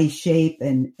body shape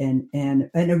and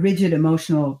a rigid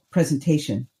emotional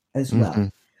presentation as well. Mm-hmm.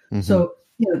 Mm-hmm. So,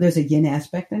 you know, there's a yin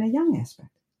aspect and a yang aspect.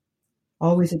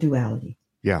 Always a duality.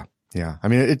 Yeah. Yeah. I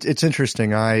mean, it's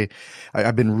interesting.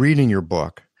 I've been reading your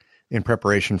book in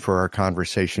preparation for our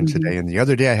conversation today. And the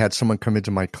other day I had someone come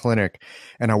into my clinic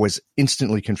and I was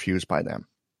instantly confused by them.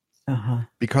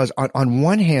 Because on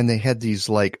one hand, they had these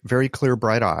like very clear,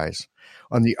 bright eyes.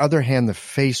 On the other hand, the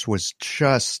face was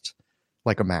just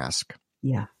like a mask.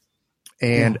 Yeah.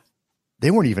 And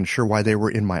they weren't even sure why they were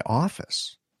in my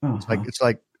office. It's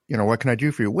like, you know, what can I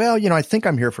do for you? Well, you know, I think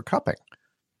I'm here for cupping.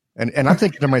 And I'm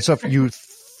thinking to myself, you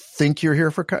think you're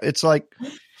here for cupping? It's like,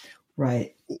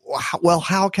 right. Well,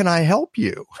 how can I help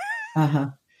you?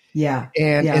 Yeah.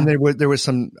 And there was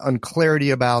some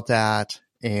unclarity about that.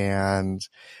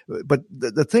 But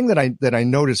the thing that I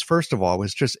noticed first of all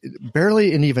was just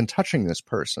barely in even touching this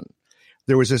person,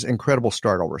 there was this incredible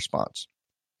startle response.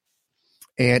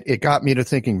 And it got me to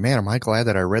thinking, man, am I glad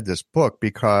that I read this book,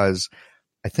 because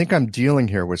I think I'm dealing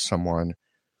here with someone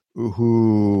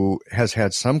who has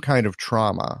had some kind of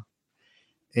trauma,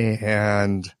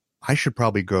 and I should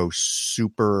probably go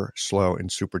super slow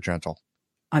and super gentle.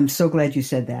 I'm so glad you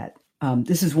said that.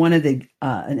 This is one of the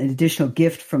an additional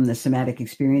gift from the somatic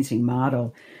experiencing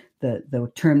model.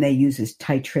 The term they use is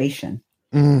titration.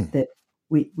 That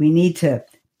we need to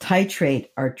titrate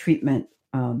our treatment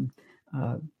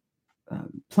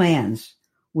plans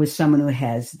with someone who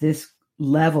has this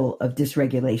level of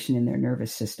dysregulation in their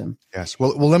nervous system. Yes.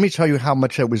 Well, let me tell you how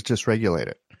much it was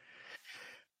dysregulated.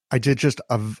 I did just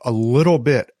a little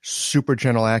bit super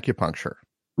gentle acupuncture,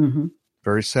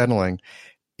 very settling.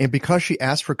 And because she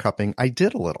asked for cupping, I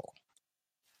did a little,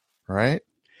 right?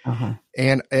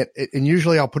 And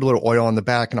usually I'll put a little oil on the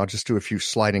back and I'll just do a few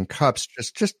sliding cups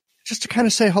just to kind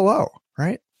of say hello,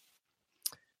 right?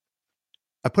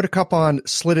 I put a cup on,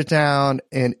 slid it down,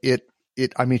 and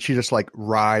she just like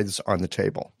writhes on the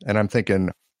table. And I'm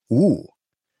thinking, ooh,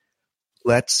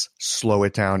 let's slow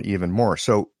it down even more.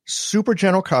 So super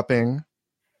gentle cupping,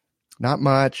 not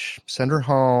much, send her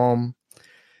home.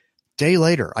 Day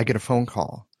later, I get a phone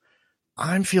call.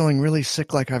 I'm feeling really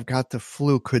sick, like I've got the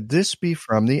flu. Could this be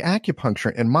from the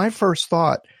acupuncture? And my first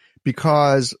thought,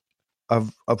 because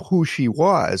of who she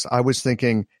was, I was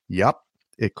thinking, yep,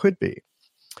 it could be.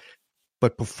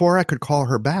 But before I could call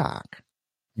her back,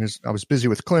 I was busy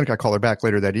with clinic. I called her back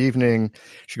later that evening.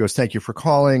 She goes, thank you for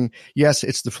calling. Yes,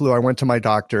 it's the flu. I went to my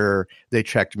doctor. They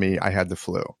checked me. I had the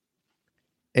flu.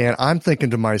 And I'm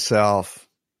thinking to myself,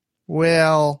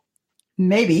 well,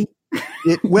 maybe.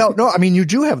 No, I mean, you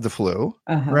do have the flu,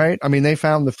 right? I mean, they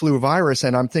found the flu virus,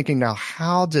 and I'm thinking now,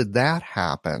 how did that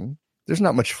happen? There's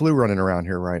not much flu running around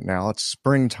here right now. It's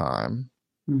springtime.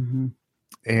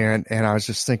 And I was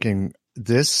just thinking,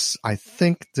 I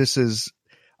think this is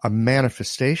a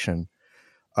manifestation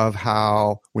of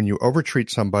how when you overtreat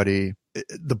somebody,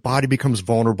 the body becomes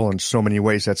vulnerable in so many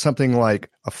ways that something like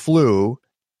a flu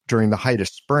during the height of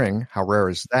spring, how rare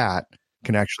is that,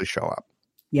 can actually show up.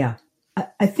 Yeah.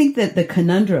 I think that the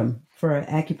conundrum for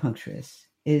acupuncturists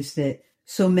is that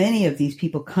so many of these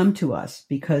people come to us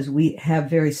because we have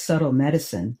very subtle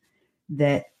medicine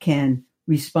that can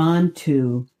respond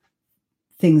to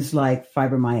things like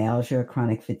fibromyalgia,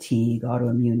 chronic fatigue,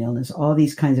 autoimmune illness, all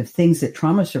these kinds of things that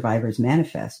trauma survivors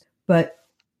manifest. But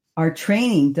our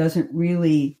training doesn't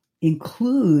really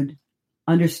include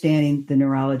understanding the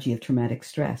neurology of traumatic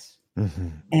stress.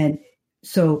 And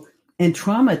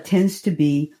trauma tends to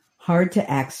be hard to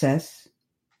access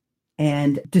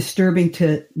and disturbing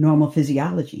to normal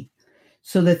physiology.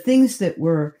 So the things that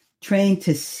we're trained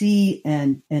to see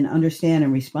and understand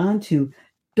and respond to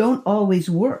don't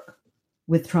always work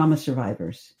with trauma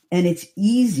survivors. And it's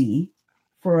easy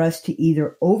for us to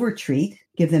either overtreat,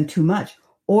 give them too much,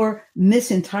 or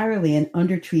miss entirely and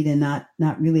undertreat and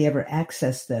not really ever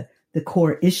access the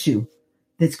core issue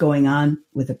that's going on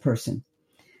with a person.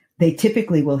 They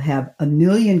typically will have a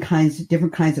million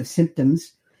different kinds of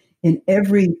symptoms in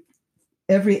every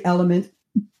element,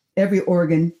 every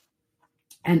organ,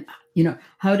 and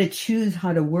how to choose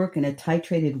how to work in a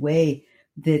titrated way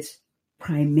that's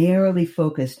primarily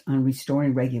focused on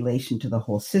restoring regulation to the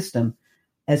whole system,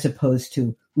 as opposed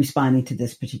to responding to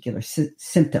this particular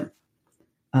symptom.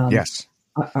 Yes.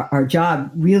 Our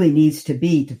job really needs to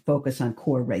be to focus on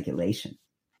core regulation.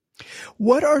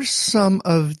 What are some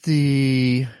of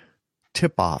the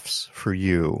tip-offs for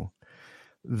you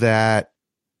that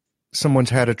someone's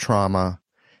had a trauma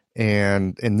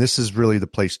and this is really the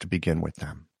place to begin with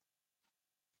them?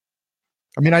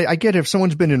 I mean, I get if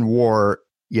someone's been in war,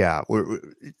 yeah, we're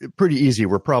pretty easy.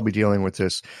 We're probably dealing with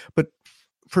this. But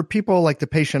for people like the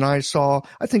patient I saw,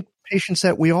 I think patients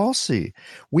that we all see,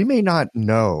 we may not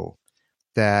know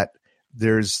that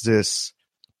there's this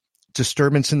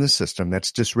disturbance in the system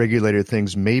that's dysregulated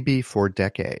things maybe for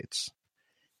decades.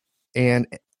 And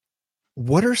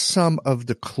what are some of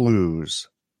the clues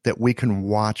that we can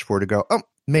watch for to go, oh,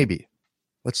 maybe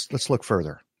let's look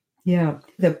further? Yeah.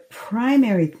 The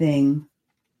primary thing,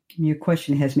 your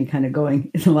question has me kind of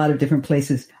going in a lot of different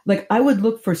places. Like I would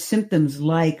look for symptoms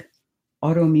like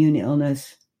autoimmune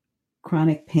illness,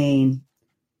 chronic pain,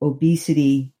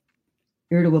 obesity,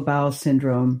 irritable bowel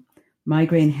syndrome,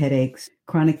 migraine headaches,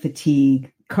 chronic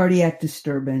fatigue, cardiac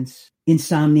disturbance,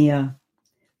 insomnia,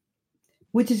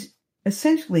 which is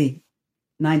essentially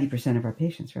 90% of our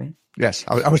patients, right? Yes,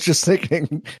 I was just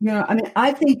thinking.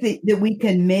 I think that we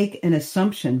can make an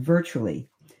assumption virtually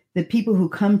that people who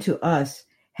come to us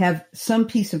have some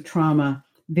piece of trauma,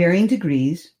 varying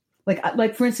degrees.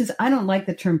 Like for instance, I don't like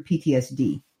the term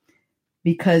PTSD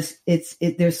because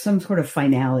there's some sort of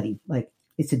finality, like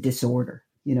it's a disorder.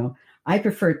 I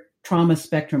prefer trauma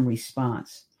spectrum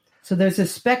response. So there's a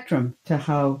spectrum to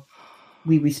how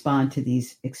we respond to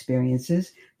these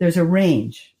experiences. There's a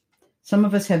range. Some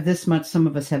of us have this much, some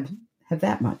of us have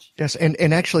that much. Yes,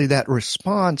 and actually that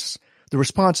response, the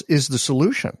response is the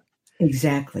solution.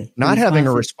 Exactly. Not having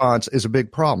a response is a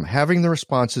big problem. Having the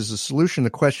response is the solution.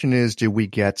 The question is, do we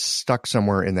get stuck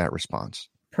somewhere in that response?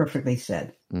 Perfectly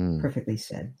said. Perfectly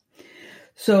said.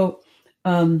 So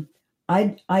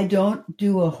I don't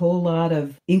do a whole lot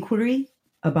of inquiry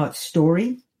about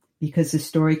story because the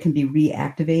story can be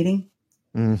reactivating,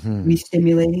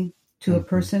 re-stimulating to a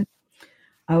person.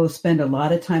 I will spend a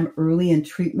lot of time early in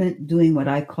treatment doing what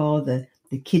I call the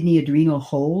kidney adrenal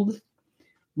hold,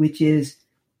 which is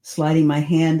sliding my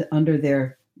hand under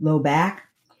their low back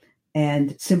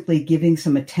and simply giving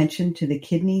some attention to the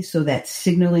kidney so that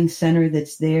signaling center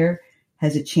that's there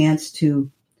has a chance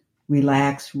to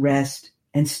relax, rest,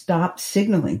 and stop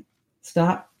signaling,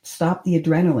 stop the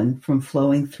adrenaline from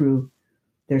flowing through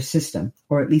their system,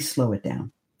 or at least slow it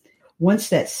down. Once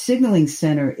that signaling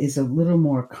center is a little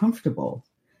more comfortable,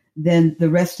 then the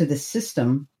rest of the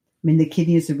system, the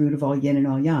kidney is the root of all yin and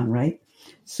all yang, right?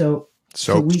 So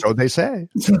they say.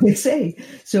 So they say.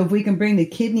 So if we can bring the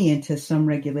kidney into some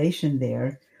regulation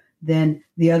there, then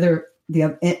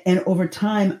and over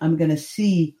time, I'm going to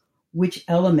see which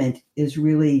element is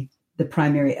really the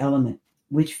primary element,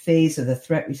 which phase of the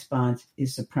threat response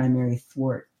is the primary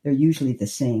thwart. They're usually the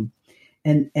same.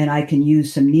 And I can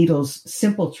use some needles,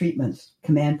 simple treatments,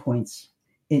 command points,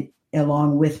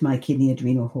 along with my kidney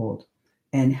adrenal hold,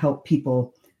 and help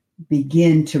people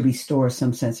begin to restore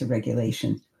some sense of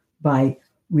regulation by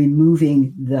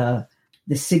removing the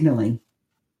signaling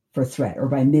for threat, or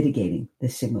by mitigating the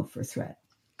signal for threat.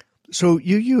 So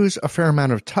you use a fair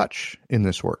amount of touch in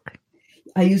this work.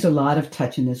 I use a lot of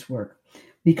touch in this work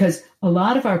because a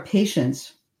lot of our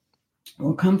patients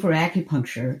will come for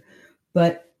acupuncture,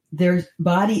 but their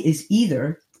body is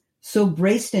either so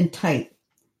braced and tight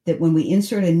that when we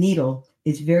insert a needle,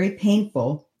 it's very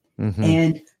painful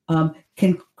and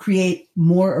can create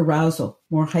more arousal,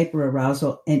 more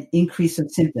hyperarousal, and increase of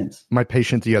symptoms. My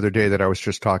patient the other day that I was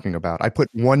just talking about, I put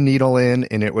one needle in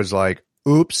and it was like,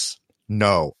 oops,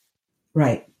 no.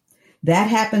 Right. That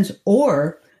happens,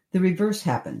 or the reverse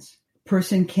happens.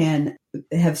 Person can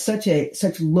have such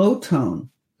low tone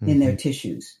in their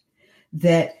tissues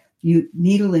that you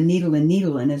needle and needle and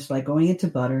needle, and it's like going into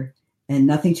butter, and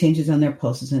nothing changes on their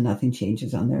pulses and nothing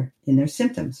changes in their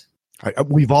symptoms.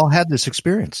 We've all had this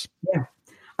experience. Yeah.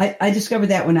 I discovered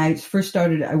that when I first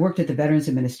started. I worked at the Veterans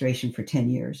Administration for 10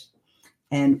 years.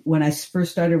 And when I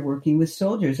first started working with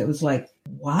soldiers, it was like,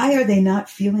 why are they not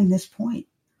feeling this point?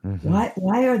 Why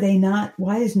are they not?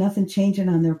 Why is nothing changing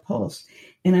on their pulse?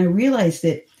 And I realized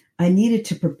that I needed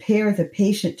to prepare the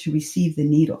patient to receive the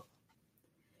needle.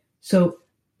 So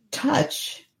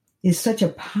touch is such a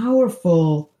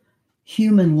powerful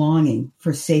human longing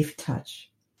for safe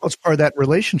touch. Well, it's part of that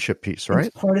relationship piece, right?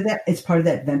 It's part of that. It's part of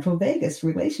that ventral vagus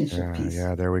relationship piece.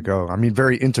 Yeah, there we go. I mean,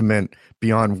 very intimate,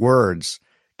 beyond words,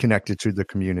 connected to the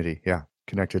community. Yeah,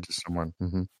 connected to someone.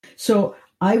 Mm-hmm. So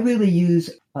I really use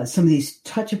some of these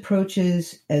touch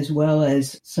approaches as well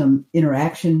as some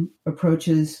interaction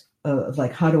approaches of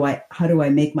like how do I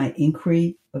make my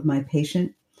inquiry of my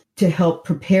patient to help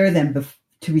prepare them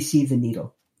to receive the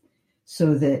needle,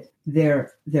 so that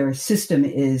their system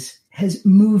has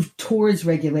moved towards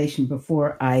regulation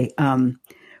before I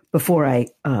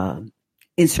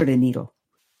insert a needle.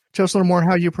 Tell us a little more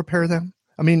how you prepare them.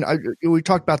 I mean, we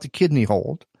talked about the kidney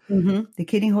hold. Mm-hmm. The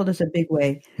kidney hold is a big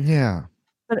way. Yeah.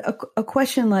 But a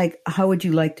question like, how would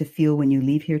you like to feel when you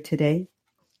leave here today?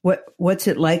 What's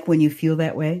it like when you feel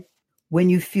that way? When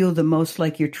you feel the most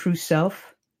like your true self,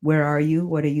 where are you?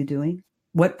 What are you doing?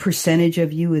 What percentage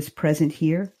of you is present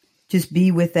here? Just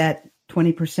be with that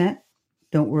 20%.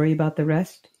 Don't worry about the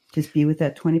rest. Just be with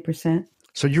that 20%.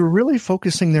 So you're really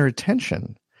focusing their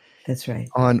attention. That's right.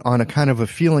 On a kind of a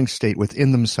feeling state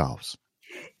within themselves.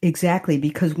 Exactly.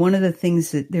 Because one of the things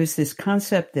that there's this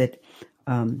concept that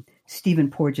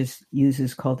Stephen Porges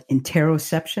uses called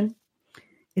interoception.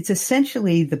 It's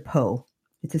essentially the PO.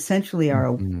 It's essentially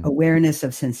our awareness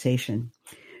of sensation.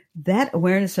 That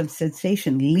awareness of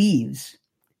sensation leaves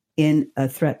in a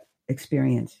threat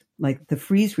experience. Like the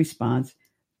freeze response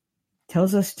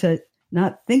tells us to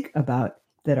not think about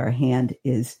that our hand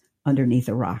is underneath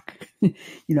a rock,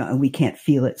 and we can't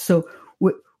feel it. So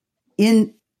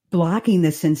in blocking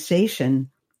the sensation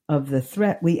of the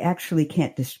threat, we actually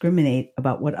can't discriminate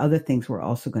about what other things we're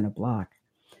also going to block.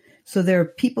 So there are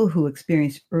people who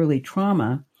experience early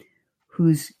trauma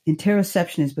whose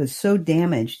interoception has been so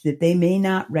damaged that they may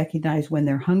not recognize when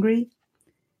they're hungry.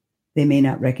 They may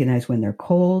not recognize when they're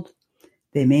cold.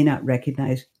 They may not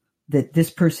recognize that this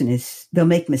person they'll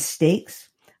make mistakes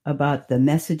about the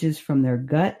messages from their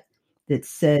gut that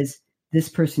says this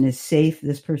person is safe,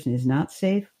 this person is not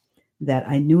safe, that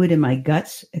I knew it in my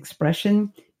guts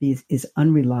expression is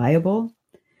unreliable.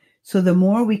 So the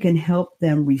more we can help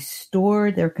them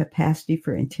restore their capacity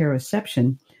for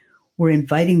interoception, we're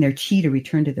inviting their chi to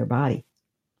return to their body.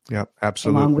 Yeah,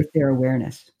 absolutely. Along with their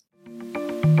awareness.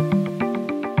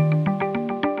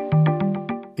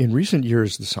 In recent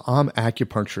years, the Sa'am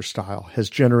acupuncture style has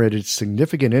generated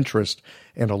significant interest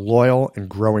and a loyal and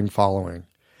growing following.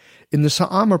 In the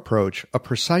Sa'am approach, a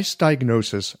precise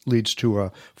diagnosis leads to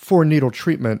a 4-needle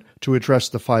treatment to address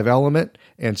the 5-element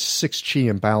and 6 chi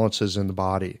imbalances in the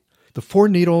body. The 4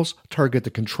 needles target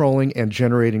the controlling and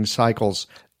generating cycles.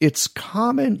 It's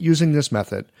common using this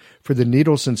method for the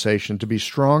needle sensation to be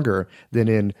stronger than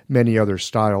in many other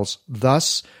styles.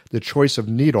 Thus, the choice of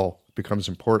needle becomes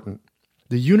important.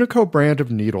 The Unico brand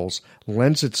of needles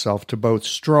lends itself to both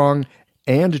strong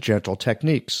and gentle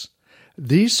techniques.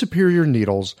 These superior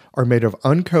needles are made of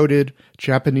uncoated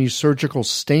Japanese surgical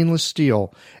stainless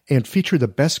steel and feature the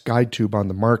best guide tube on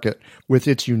the market with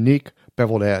its unique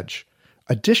beveled edge.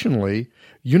 Additionally,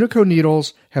 Unico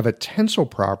needles have a tensile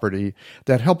property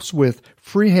that helps with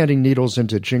freehanding needles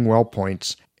into Jingwell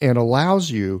points and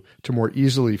allows you to more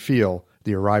easily feel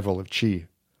the arrival of qi.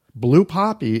 Blue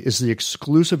Poppy is the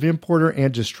exclusive importer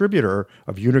and distributor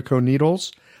of Unico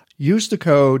needles. Use the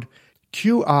code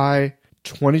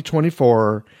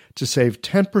QI2024 to save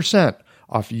 10%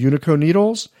 off Unico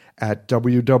needles at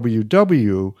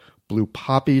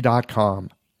www.bluepoppy.com.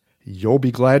 You'll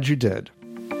be glad you did.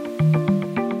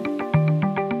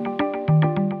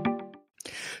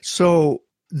 So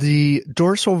the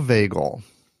dorsal vagal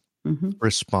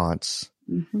response,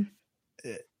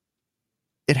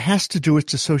 it has to do with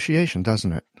dissociation,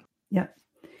 doesn't it? Yeah.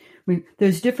 I mean,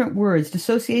 there's different words.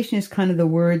 Dissociation is kind of the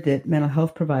word that mental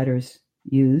health providers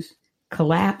use.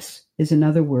 Collapse is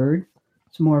another word.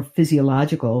 It's a more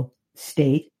physiological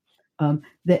state.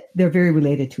 That they're very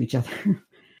related to each other.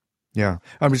 Yeah.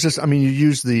 You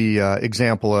use the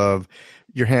example of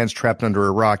your hand's trapped under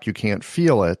a rock, you can't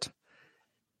feel it,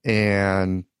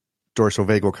 and dorsal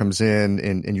vagal comes in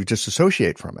and you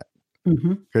disassociate from it.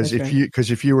 Because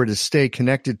if you were to stay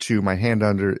connected to my hand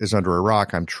is under a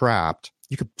rock, I'm trapped,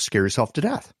 you could scare yourself to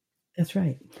death. That's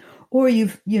right. Or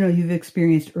you've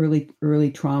experienced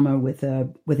early trauma with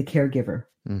a caregiver.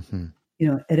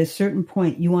 At a certain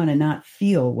point, you want to not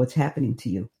feel what's happening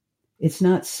to you. It's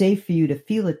not safe for you to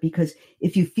feel it, because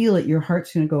if you feel it, your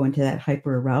heart's going to go into that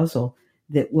hyperarousal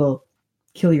that will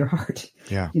kill your heart.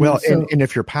 Yeah. And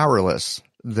if you're powerless,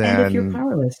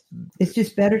 it's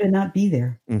just better to not be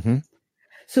there.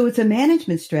 So it's a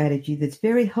management strategy that's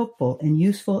very helpful and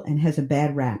useful and has a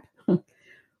bad rap.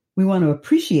 We want to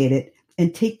appreciate it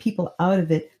and take people out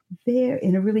of it there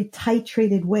in a really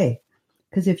titrated way.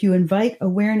 Because if you invite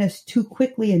awareness too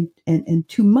quickly and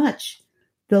too much,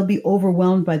 they'll be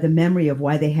overwhelmed by the memory of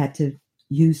why they had to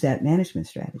use that management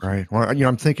strategy. Right. Well,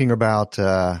 I'm thinking about,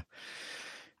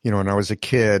 when I was a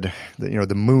kid, the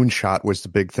moonshot was the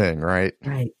big thing, right?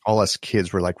 Right. All us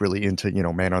kids were like really into,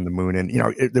 man on the moon. And,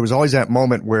 there was always that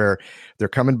moment where they're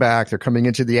coming back, they're coming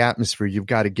into the atmosphere. You've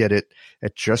got to get it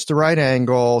at just the right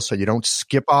angle so you don't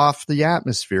skip off the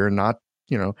atmosphere and not,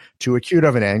 too acute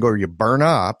of an angle or you burn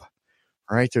up,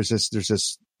 right? There's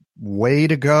this way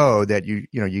to go that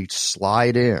you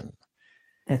slide in.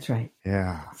 That's right.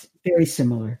 Yeah. It's very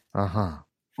similar. Uh-huh.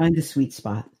 Find the sweet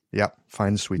spot. Yep.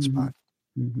 Find the sweet spot.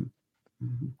 Mm-hmm.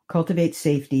 Mm-hmm. Cultivate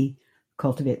safety,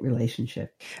 cultivate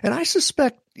relationship. And I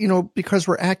suspect, because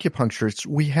we're acupuncturists,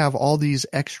 we have all these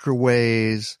extra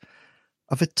ways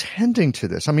of attending to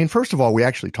this. I mean, first of all, we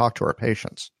actually talk to our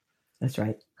patients. That's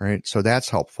right. Right. So that's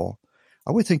helpful.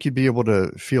 I would think you'd be able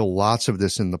to feel lots of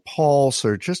this in the pulse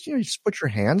or just, you just put your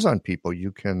hands on people.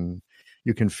 You can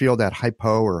feel that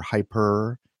hypo or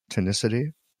hyper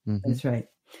tonicity. Mm-hmm. That's right.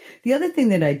 The other thing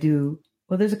that I do,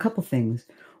 well, there's a couple things.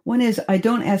 One is I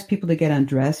don't ask people to get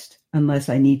undressed unless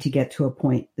I need to get to a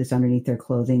point that's underneath their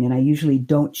clothing. And I usually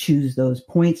don't choose those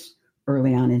points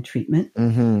early on in treatment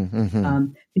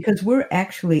because we're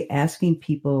actually asking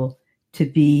people to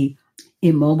be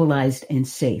immobilized and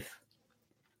safe.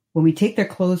 When we take their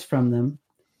clothes from them,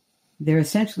 they're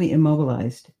essentially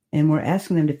immobilized, and we're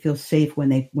asking them to feel safe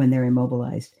when they're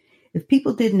immobilized. If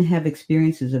people didn't have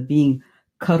experiences of being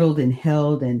cuddled and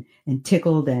held and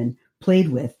tickled and played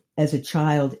with as a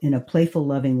child in a playful,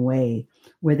 loving way,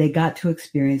 where they got to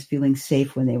experience feeling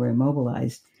safe when they were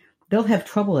immobilized, they'll have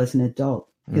trouble as an adult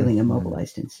feeling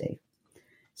immobilized and safe.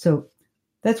 So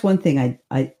that's one thing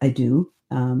I do.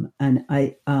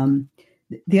 The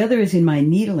other is in my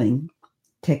needling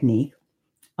technique.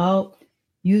 I'll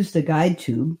use the guide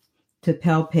tube to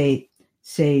palpate,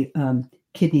 say,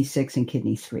 kidney 6 and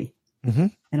kidney 3. Mm-hmm.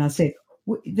 And I'll say,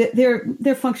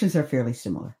 their functions are fairly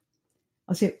similar.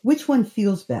 I'll say, which one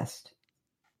feels best?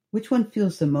 Which one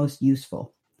feels the most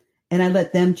useful? And I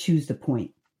let them choose the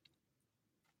point.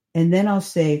 And then I'll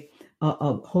say,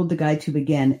 I'll hold the guide tube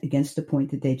again against the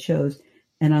point that they chose.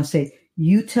 And I'll say,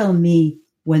 you tell me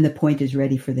when the point is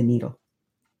ready for the needle.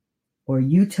 Or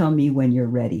you tell me when you're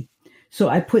ready. So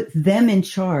I put them in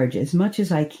charge as much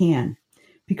as I can.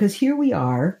 Because here we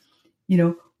are,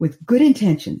 with good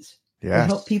intentions. Yes.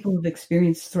 To help people who've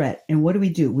experienced threat. And what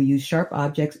do? We use sharp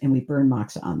objects and we burn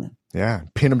moxa on them. Yeah.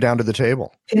 Pin them down to the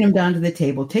table.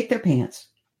 Take their pants,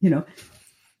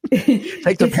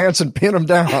 Take their pants and pin them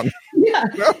down.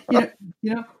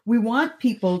 Yeah. We want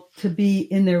people to be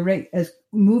in their as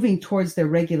moving towards their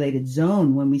regulated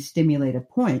zone when we stimulate a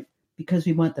point, because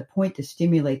we want the point to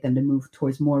stimulate them to move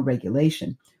towards more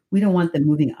regulation. We don't want them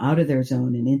moving out of their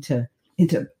zone and into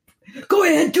go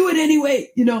ahead, do it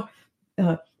anyway.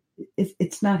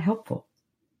 It's not helpful.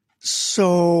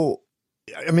 So,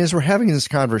 as we're having this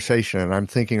conversation, I'm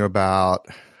thinking about,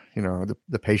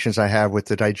 the patients I have with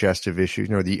the digestive issues,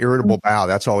 the irritable bowel.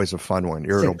 That's always a fun one.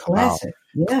 Irritable bowel.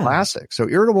 Yeah. Classic. So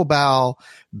irritable bowel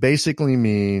basically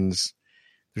means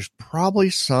there's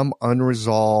probably some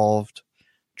unresolved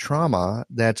trauma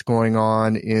that's going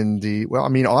on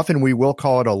often we will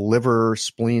call it a liver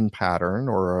spleen pattern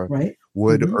or a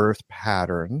wood earth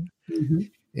pattern. Mm-hmm.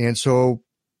 And so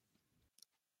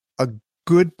a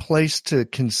good place to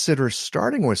consider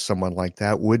starting with someone like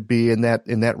that would be in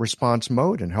that response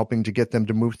mode and helping to get them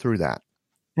to move through that.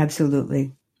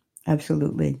 Absolutely.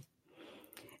 Absolutely.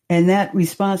 And that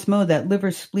response mode, that liver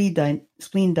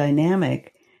spleen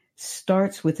dynamic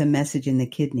starts with a message in the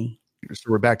kidney.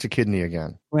 So we're back to kidney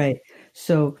again. Right.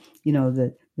 So,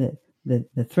 the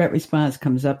threat response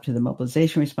comes up to the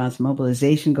mobilization response.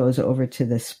 Mobilization goes over to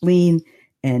the spleen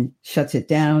and shuts it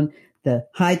down. The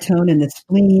high tone in the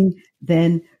spleen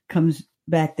then comes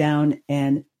back down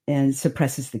and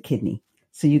suppresses the kidney.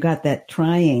 So you got that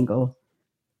triangle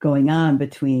going on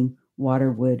between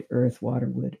water, wood, earth,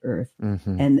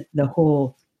 mm-hmm. and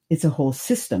it's a whole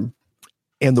system.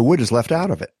 And the wood is left out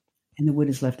of it. The wood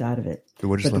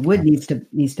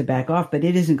needs to back off, but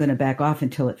it isn't going to back off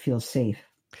until it feels safe,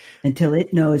 until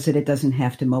it knows that it doesn't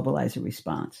have to mobilize a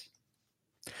response.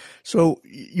 So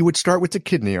you would start with the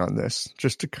kidney on this,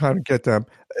 just to kind of get them.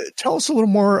 Tell us a little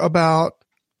more about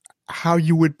how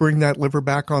you would bring that liver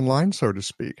back online, so to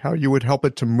speak, how you would help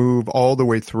it to move all the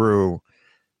way through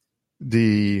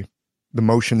the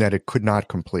motion that it could not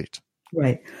complete.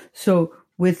 Right. So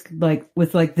with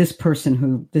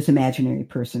this imaginary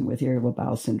person with irritable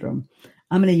bowel syndrome,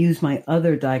 I'm going to use my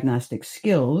other diagnostic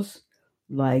skills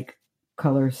like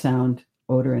color, sound,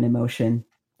 odor, and emotion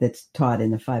that's taught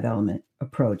in the 5-element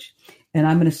approach. And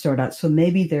I'm going to start out. So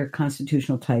maybe their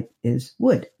constitutional type is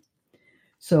wood.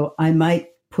 So I might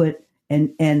put,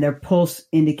 and their pulse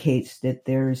indicates that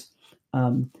there's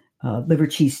liver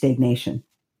chi stagnation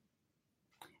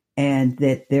and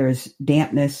that there's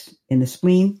dampness in the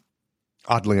spleen.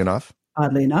 Oddly enough.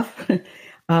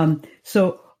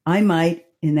 So I might,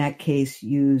 in that case,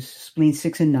 use spleen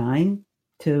 6 and 9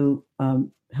 to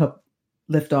help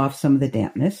lift off some of the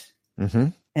dampness. Mm-hmm.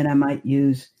 And I might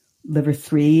use liver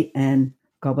 3 and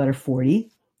gallbladder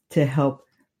 40 to help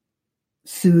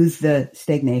soothe the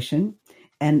stagnation.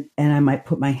 And I might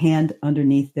put my hand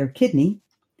underneath their kidney,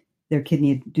 do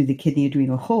the kidney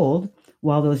adrenal hold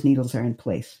while those needles are in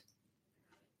place.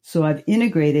 So I've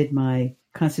integrated my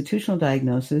constitutional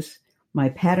diagnosis, my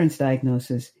patterns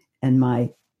diagnosis, and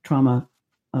my trauma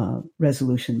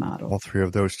resolution model. All three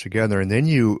of those together. And then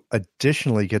you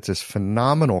additionally get this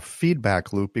phenomenal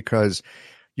feedback loop because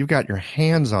you've got your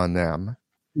hands on them.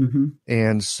 Mm-hmm.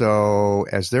 And so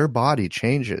as their body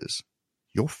changes,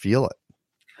 you'll feel it.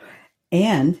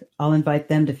 And I'll invite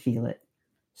them to feel it.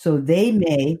 So they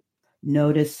may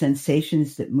notice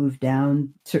sensations that move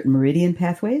down certain meridian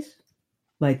pathways,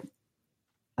 like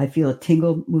I feel a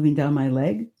tingle moving down my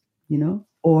leg,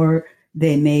 or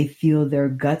they may feel their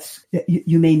guts.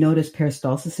 You may notice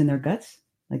peristalsis in their guts,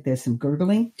 like there's some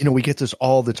gurgling. We get this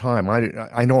all the time.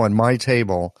 I know on my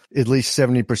table, at least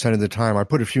 70% of the time, I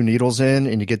put a few needles in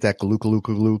and you get that glue, glue,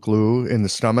 glue, glue in the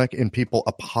stomach and people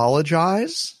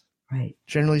apologize, right?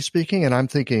 Generally speaking. And I'm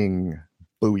thinking,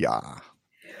 booyah.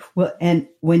 Well, and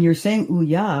when you're saying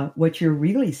ooh-yah, what you're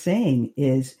really saying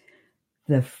is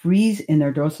the freeze in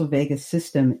their dorsal vagus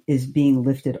system is being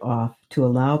lifted off to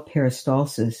allow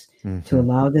peristalsis, to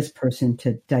allow this person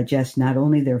to digest not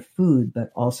only their food,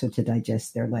 but also to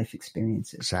digest their life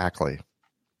experiences. Exactly.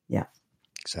 Yeah.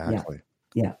 Exactly.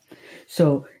 Yeah.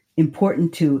 So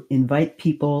important to invite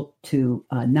people to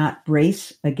not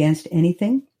brace against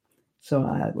anything. So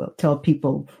I will tell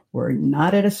people we're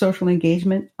not at a social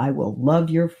engagement. I will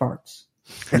love your farts.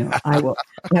 I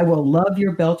will love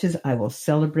your belches. I will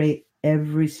celebrate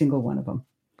every single one of them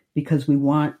because we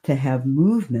want to have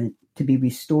movement to be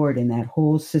restored in that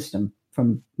whole system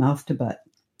from mouth to butt.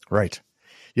 Right.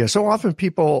 Yeah. So often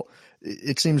people,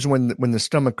 it seems when the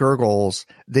stomach gurgles,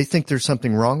 they think there's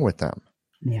something wrong with them.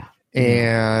 Yeah.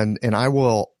 And I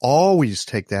will always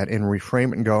take that and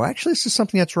reframe it and go, actually, this is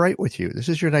something that's right with you. This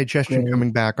is your digestion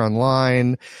coming back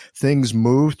online. Things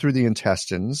move through the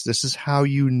intestines. This is how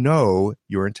you know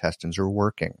your intestines are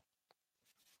working.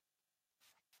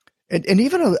 And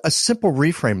even a simple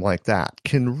reframe like that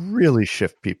can really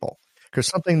shift people because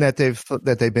something that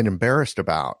they've been embarrassed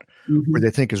about or they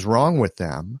think is wrong with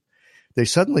them, they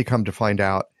suddenly come to find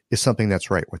out is something that's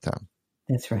right with them.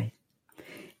 That's right.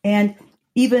 And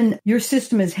even your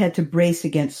system has had to brace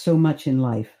against so much in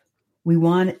life. We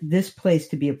want this place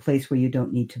to be a place where you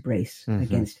don't need to brace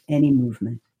against any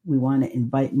movement. We want to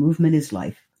invite movement is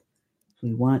life.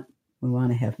 We want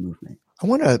to have movement. I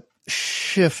want to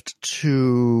shift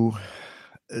to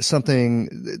something.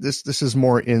 This is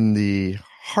more in the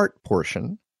heart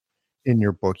portion in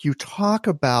your book. You talk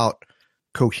about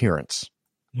coherence.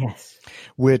 Yes.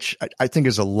 Which I think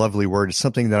is a lovely word. It's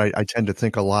something that I tend to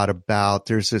think a lot about.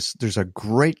 There's a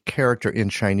great character in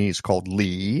Chinese called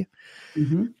Li,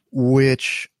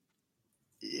 which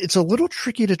it's a little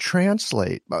tricky to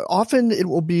translate. Often it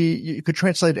will be, you could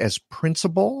translate it as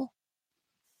principle,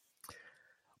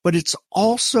 but it's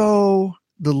also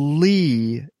the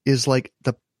Li is like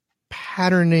the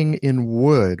patterning in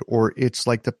wood, or it's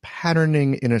like the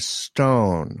patterning in a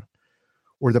stone,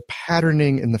 or the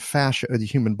patterning in the fascia of the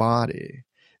human body.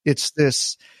 It's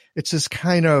this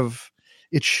kind of,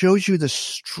 it shows you the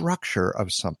structure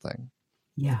of something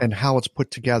and how it's put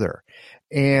together.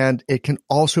 And it can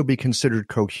also be considered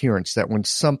coherence, that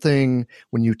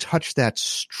when you touch that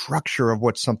structure of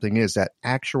what something is, that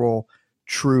actual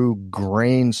true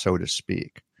grain, so to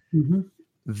speak,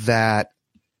 that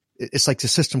it's like the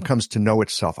system comes to know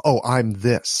itself. Oh, I'm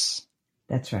this.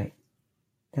 That's right.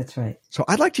 That's right. So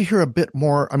I'd like to hear a bit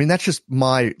more. I mean, that's just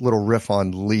my little riff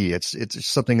on Li. It's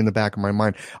something in the back of my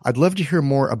mind. I'd love to hear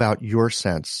more about your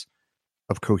sense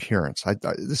of coherence.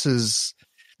 This is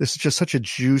just such a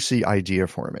juicy idea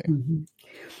for me.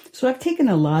 So I've taken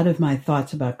a lot of my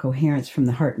thoughts about coherence from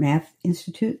the Heart Math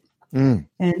Institute. And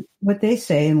what they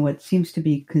say, and what seems to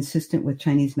be consistent with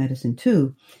Chinese medicine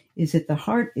too, is that the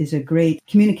heart is a great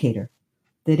communicator,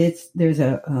 that there's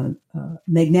a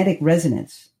magnetic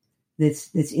resonance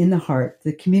that's in the heart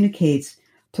that communicates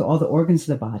to all the organs of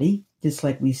the body, just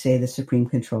like we say the supreme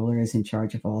controller is in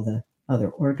charge of all the other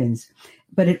organs.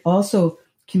 But it also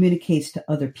communicates to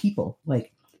other people.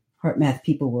 Like HeartMath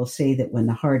people will say that when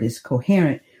the heart is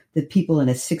coherent, the people in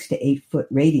a 6 to 8 foot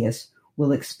radius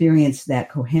will experience that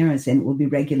coherence, and it will be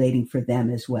regulating for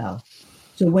them as well.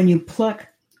 So when you pluck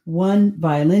one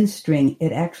violin string,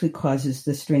 it actually causes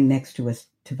the string next to us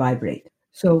to vibrate.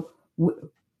 So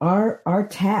our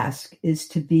task is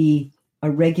to be a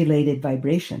regulated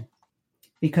vibration,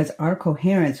 because our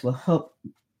coherence will help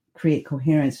create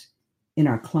coherence in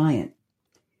our client.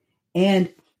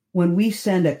 And when we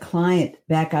send a client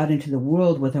back out into the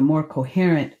world with a more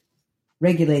coherent,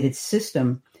 regulated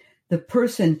system, the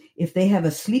person, if they have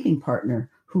a sleeping partner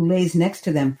who lays next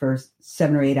to them for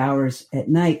 7 or 8 hours at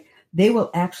night, they will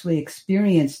actually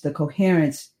experience the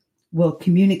coherence, will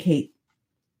communicate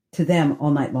to them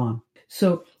all night long.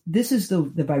 So this is the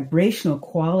vibrational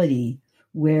quality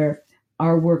where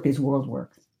our work is world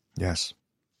work. Yes.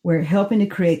 Where helping to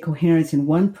create coherence in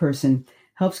one person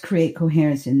helps create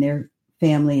coherence in their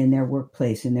family, in their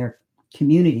workplace, in their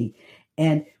community.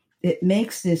 And it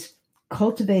makes this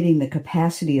cultivating the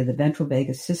capacity of the ventral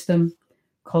vagus system,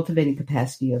 cultivating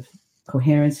capacity of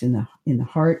coherence in the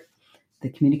heart, the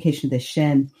communication of the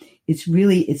Shen. It's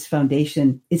really its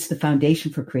foundation. It's the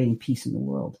foundation for creating peace in the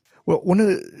world. Well, one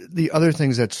of the other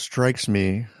things that strikes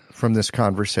me from this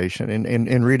conversation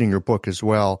and reading your book as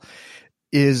well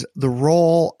is the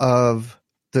role of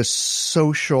the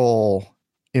social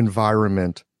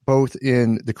environment, both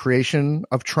in the creation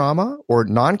of trauma or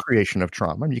non-creation of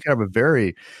trauma. I mean, you can have a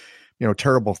very,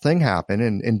 terrible thing happen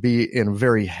and be in a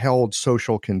very held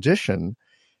social condition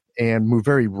and move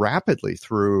very rapidly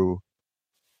through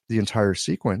the entire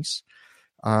sequence.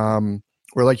 Or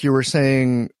like you were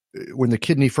saying, when the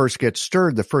kidney first gets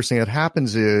stirred, the first thing that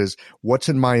happens is what's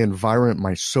in my environment,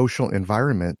 my social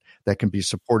environment, that can be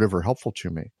supportive or helpful to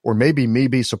me, or maybe me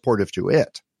be supportive to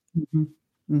it. Mm-hmm.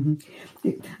 Mm-hmm.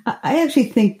 I actually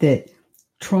think that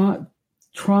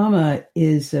trauma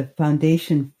is a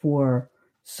foundation for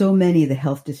so many of the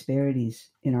health disparities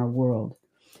in our world.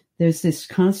 There's this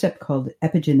concept called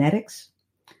epigenetics,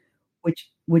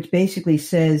 which basically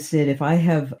says that if I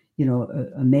have,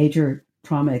 a major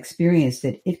trauma experience,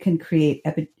 that it can create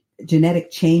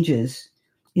epigenetic changes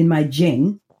in my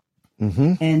gene,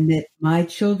 mm-hmm. and that my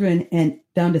children and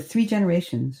down to 3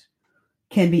 generations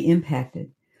can be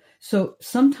impacted. So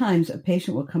sometimes a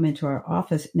patient will come into our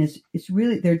office and it's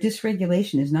really their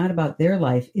dysregulation is not about their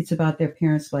life. It's about their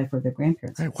parents' life or their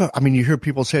grandparents' life. Well, I mean, you hear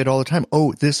people say it all the time.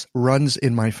 Oh, this runs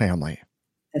in my family.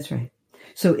 That's right.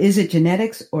 So is it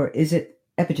genetics or is it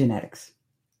epigenetics?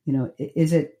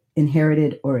 Is it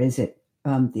inherited or is it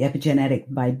the epigenetic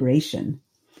vibration?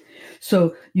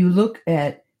 So you look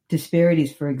at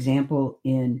disparities, for example,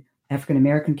 in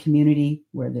African-American community,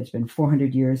 where there's been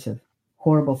 400 years of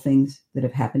horrible things that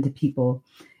have happened to people,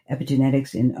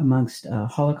 epigenetics in amongst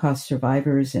Holocaust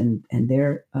survivors and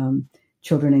their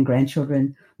children and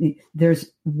grandchildren.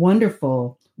 There's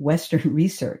wonderful Western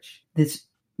research that's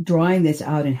drawing this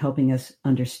out and helping us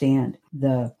understand.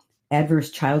 The Adverse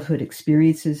Childhood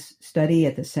Experiences study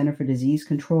at the Center for Disease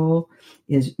Control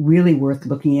is really worth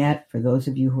looking at for those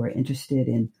of you who are interested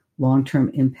in long-term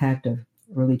impact of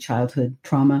early childhood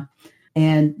trauma.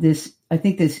 And I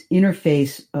think this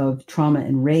interface of trauma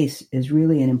and race is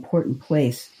really an important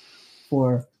place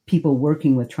for people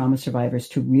working with trauma survivors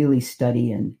to really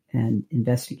study and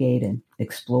investigate and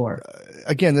explore.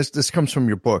 Again, this comes from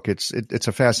your book. It's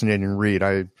a fascinating read.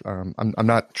 I'm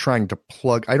not trying to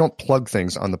plug. I don't plug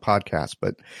things on the podcast,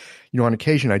 but on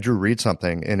occasion I do read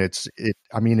something, and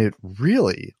it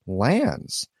really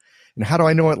lands. And how do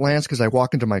I know it lands? Because I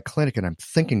walk into my clinic and I'm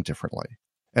thinking differently,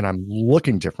 and I'm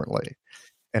looking differently,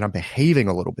 and I'm behaving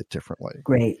a little bit differently.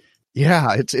 Great.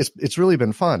 Yeah, it's really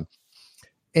been fun.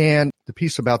 And the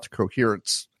piece about the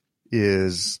coherence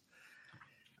is,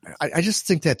 I just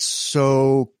think that's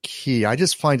so key. I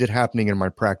just find it happening in my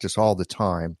practice all the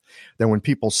time, that when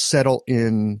people settle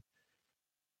in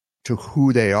to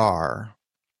who they are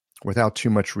without too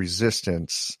much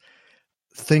resistance,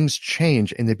 things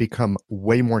change and they become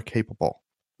way more capable.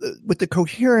 With the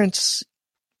coherence,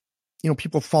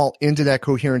 people fall into that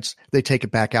coherence. They take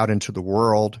it back out into the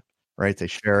world, right? They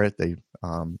share it. They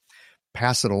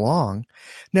pass it along.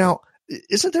 Now,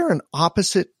 isn't there an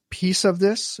opposite piece of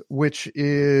this, which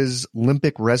is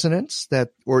limbic resonance,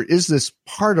 or is this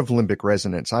part of limbic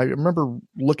resonance? I remember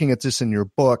looking at this in your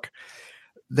book,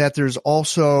 that there's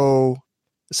also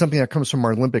something that comes from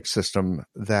our limbic system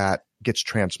that gets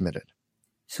transmitted.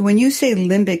 So when you say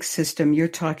limbic system, you're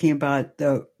talking about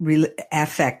the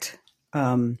affect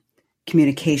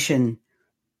communication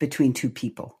between two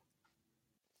people.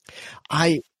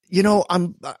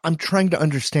 I'm trying to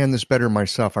understand this better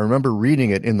myself. I remember reading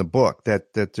it in the book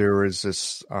that there is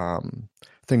this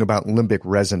thing about limbic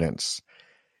resonance.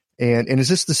 And is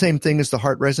this the same thing as the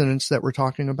heart resonance that we're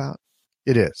talking about?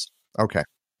 It is. Okay.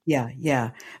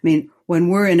 Yeah. I mean, when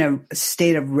we're in a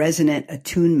state of resonant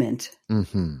attunement,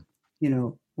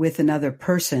 with another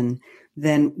person,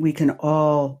 then we can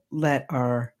all let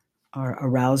our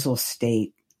arousal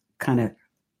state kind of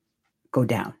go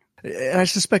down. And I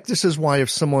suspect this is why if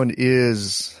someone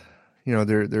is,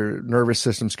 their nervous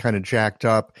system's kind of jacked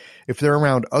up, if they're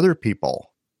around other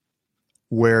people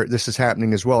where this is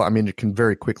happening as well, I mean, it can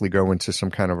very quickly go into some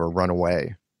kind of a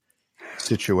runaway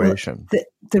situation. Well,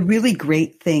 the really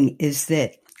great thing is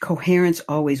that coherence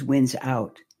always wins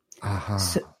out.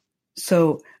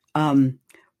 So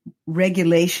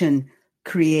regulation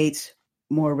creates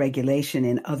more regulation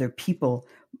in other people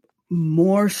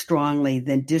more strongly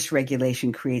than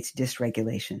dysregulation creates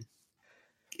dysregulation.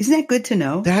 Isn't that good to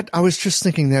know? That I was just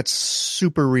thinking that's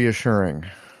super reassuring.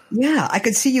 Yeah, I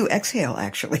could see you exhale,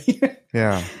 actually.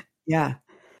 Yeah. Yeah.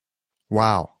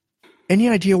 Wow. Any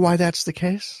idea why that's the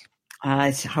case?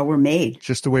 It's how we're made.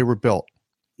 Just the way we're built.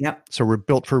 Yep. So we're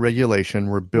built for regulation.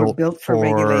 We're built for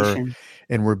regulation.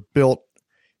 And we're built,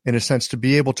 in a sense, to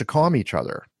be able to calm each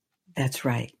other. That's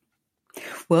right.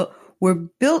 Well, we're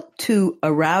built to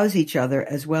arouse each other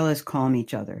as well as calm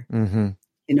each other.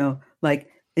 Like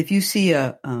if you see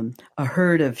a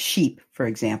herd of sheep, for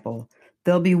example,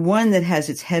 there'll be one that has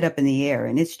its head up in the air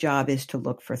and its job is to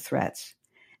look for threats.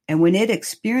 And when it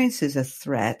experiences a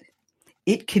threat,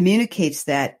 it communicates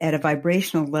that at a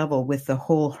vibrational level with the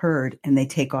whole herd and they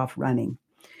take off running.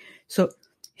 So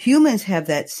humans have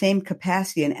that same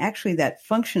capacity, and actually that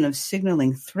function of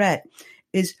signaling threat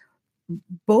is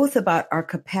both about our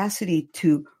capacity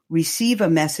to receive a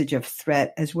message of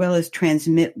threat as well as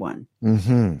transmit one.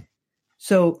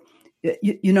 So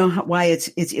you know why it's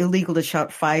illegal to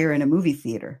shout fire in a movie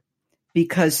theater,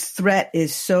 because threat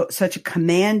is such a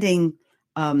commanding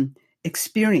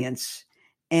experience,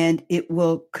 and it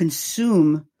will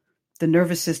consume the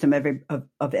nervous system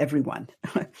of everyone,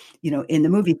 in the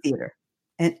movie theater,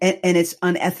 and it's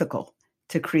unethical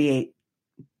to create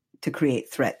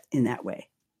threat in that way.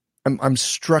 I'm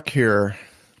struck here,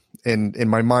 and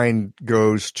my mind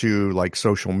goes to like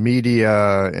social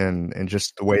media and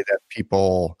just the way that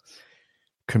people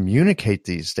communicate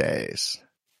these days.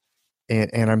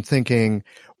 And I'm thinking,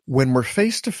 when we're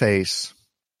face to face,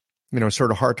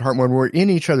 sort of heart to heart, when we're in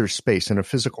each other's space in a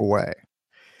physical way,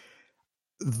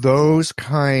 those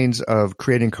kinds of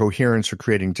creating coherence or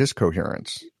creating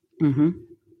discoherence,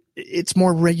 it's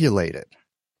more regulated.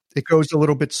 It goes a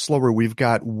little bit slower. We've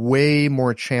got way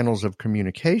more channels of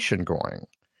communication going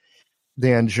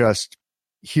than just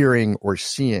hearing or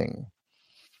seeing.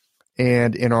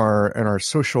 And in our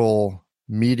social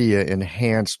media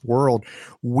enhanced world,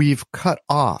 we've cut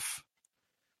off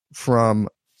from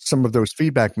some of those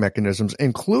feedback mechanisms,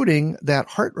 including that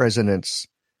heart resonance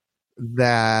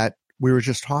that we were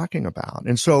just talking about.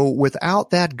 And so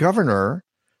without that governor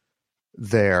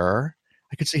there,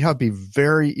 I could see how it'd be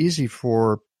very easy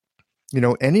for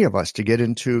any of us to get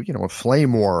into, a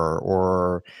flame war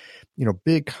or,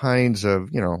 big kinds of,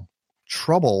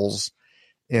 troubles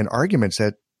and arguments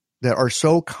that are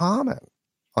so common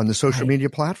on the social media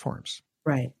platforms.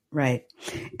 Right.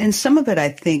 And some of it, I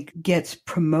think, gets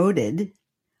promoted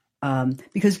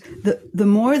because the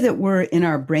more that we're in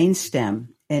our brainstem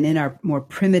and in our more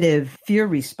primitive fear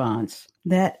response,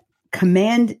 that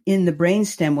command in the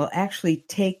brainstem will actually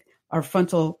take our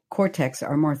frontal cortex,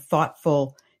 our more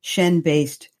thoughtful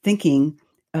Shen-based thinking,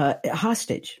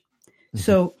 hostage.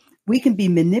 So we can be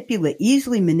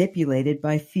easily manipulated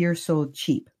by fear sold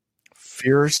cheap.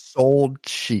 Fear sold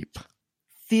cheap.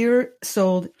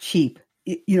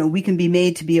 We can be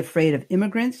made to be afraid of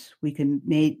immigrants. We can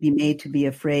be made to be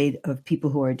afraid of people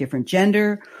who are a different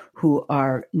gender, who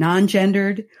are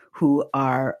non-gendered, who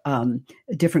are a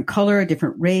different color, a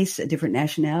different race, a different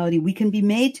nationality. We can be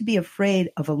made to be afraid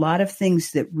of a lot of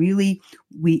things that really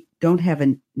we don't have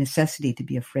a necessity to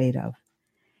be afraid of.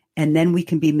 And then we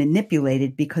can be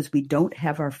manipulated because we don't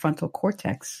have our frontal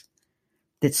cortex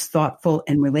that's thoughtful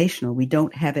and relational. We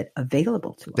don't have it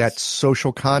available to us. That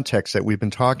social context that we've been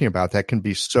talking about that can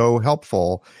be so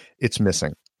helpful, it's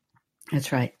missing.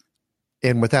 That's right.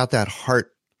 And without that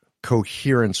heart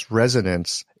coherence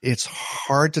resonance, it's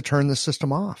hard to turn the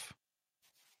system off.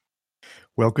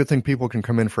 Well, good thing people can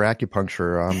come in for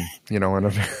acupuncture, in a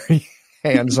very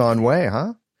hands-on way,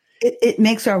 huh? It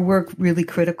makes our work really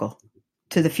critical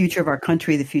to the future of our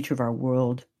country, the future of our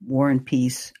world, war and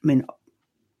peace. I mean,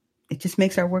 it just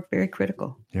makes our work very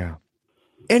critical. Yeah.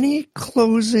 Any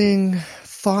closing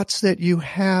thoughts that you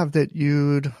have that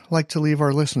you'd like to leave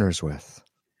our listeners with?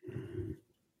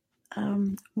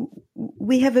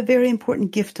 We have a very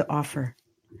important gift to offer.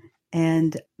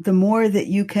 And the more that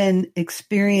you can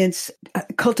experience,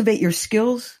 cultivate your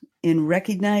skills in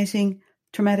recognizing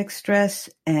traumatic stress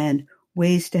and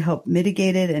ways to help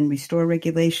mitigate it and restore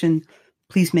regulation,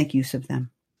 please make use of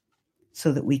them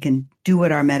so that we can do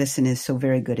what our medicine is so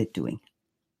very good at doing.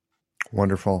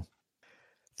 Wonderful.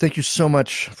 Thank you so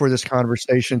much for this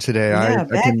conversation today. Yeah,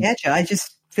 back at you. I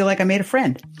just feel like I made a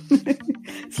friend.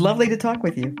 It's lovely to talk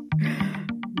with you.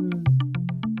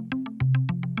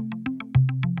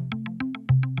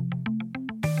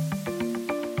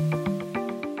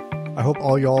 I hope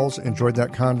all y'all's enjoyed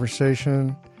that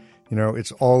conversation. You know,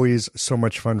 it's always so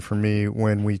much fun for me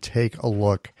when we take a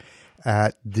look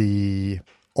at the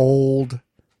old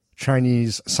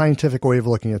Chinese scientific way of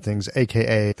looking at things,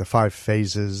 aka the 5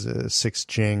 phases, 6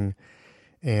 Jing,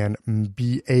 and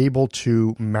be able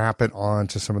to map it on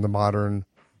to some of the modern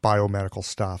biomedical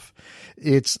stuff.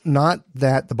 It's not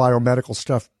that the biomedical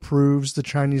stuff proves the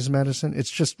Chinese medicine.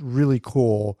 It's just really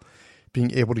cool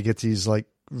being able to get these like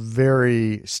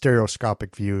very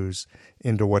stereoscopic views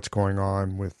into what's going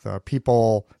on with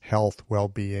people, health,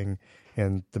 well-being,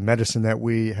 and the medicine that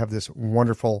we have this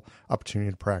wonderful opportunity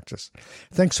to practice.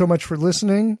 Thanks so much for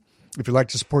listening. If you'd like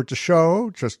to support the show,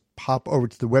 just pop over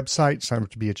to the website, sign up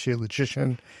to be a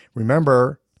Qiologician.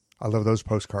 Remember, I love those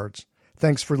postcards.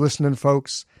 Thanks for listening,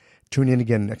 folks. Tune in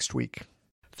again next week.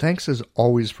 Thanks as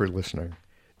always for listening.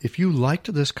 If you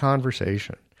liked this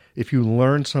conversation, if you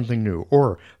learned something new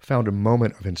or found a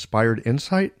moment of inspired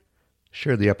insight,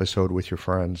 share the episode with your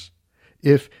friends.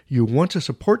 If you want to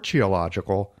support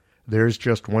Qiological, there's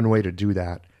just one way to do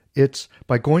that. It's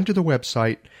by going to the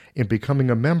website and becoming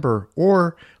a member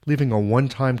or leaving a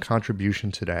one-time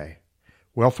contribution today.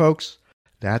 Well, folks,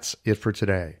 that's it for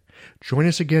today. Join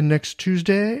us again next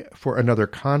Tuesday for another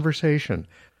conversation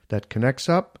that connects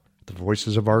up the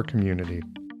voices of our community.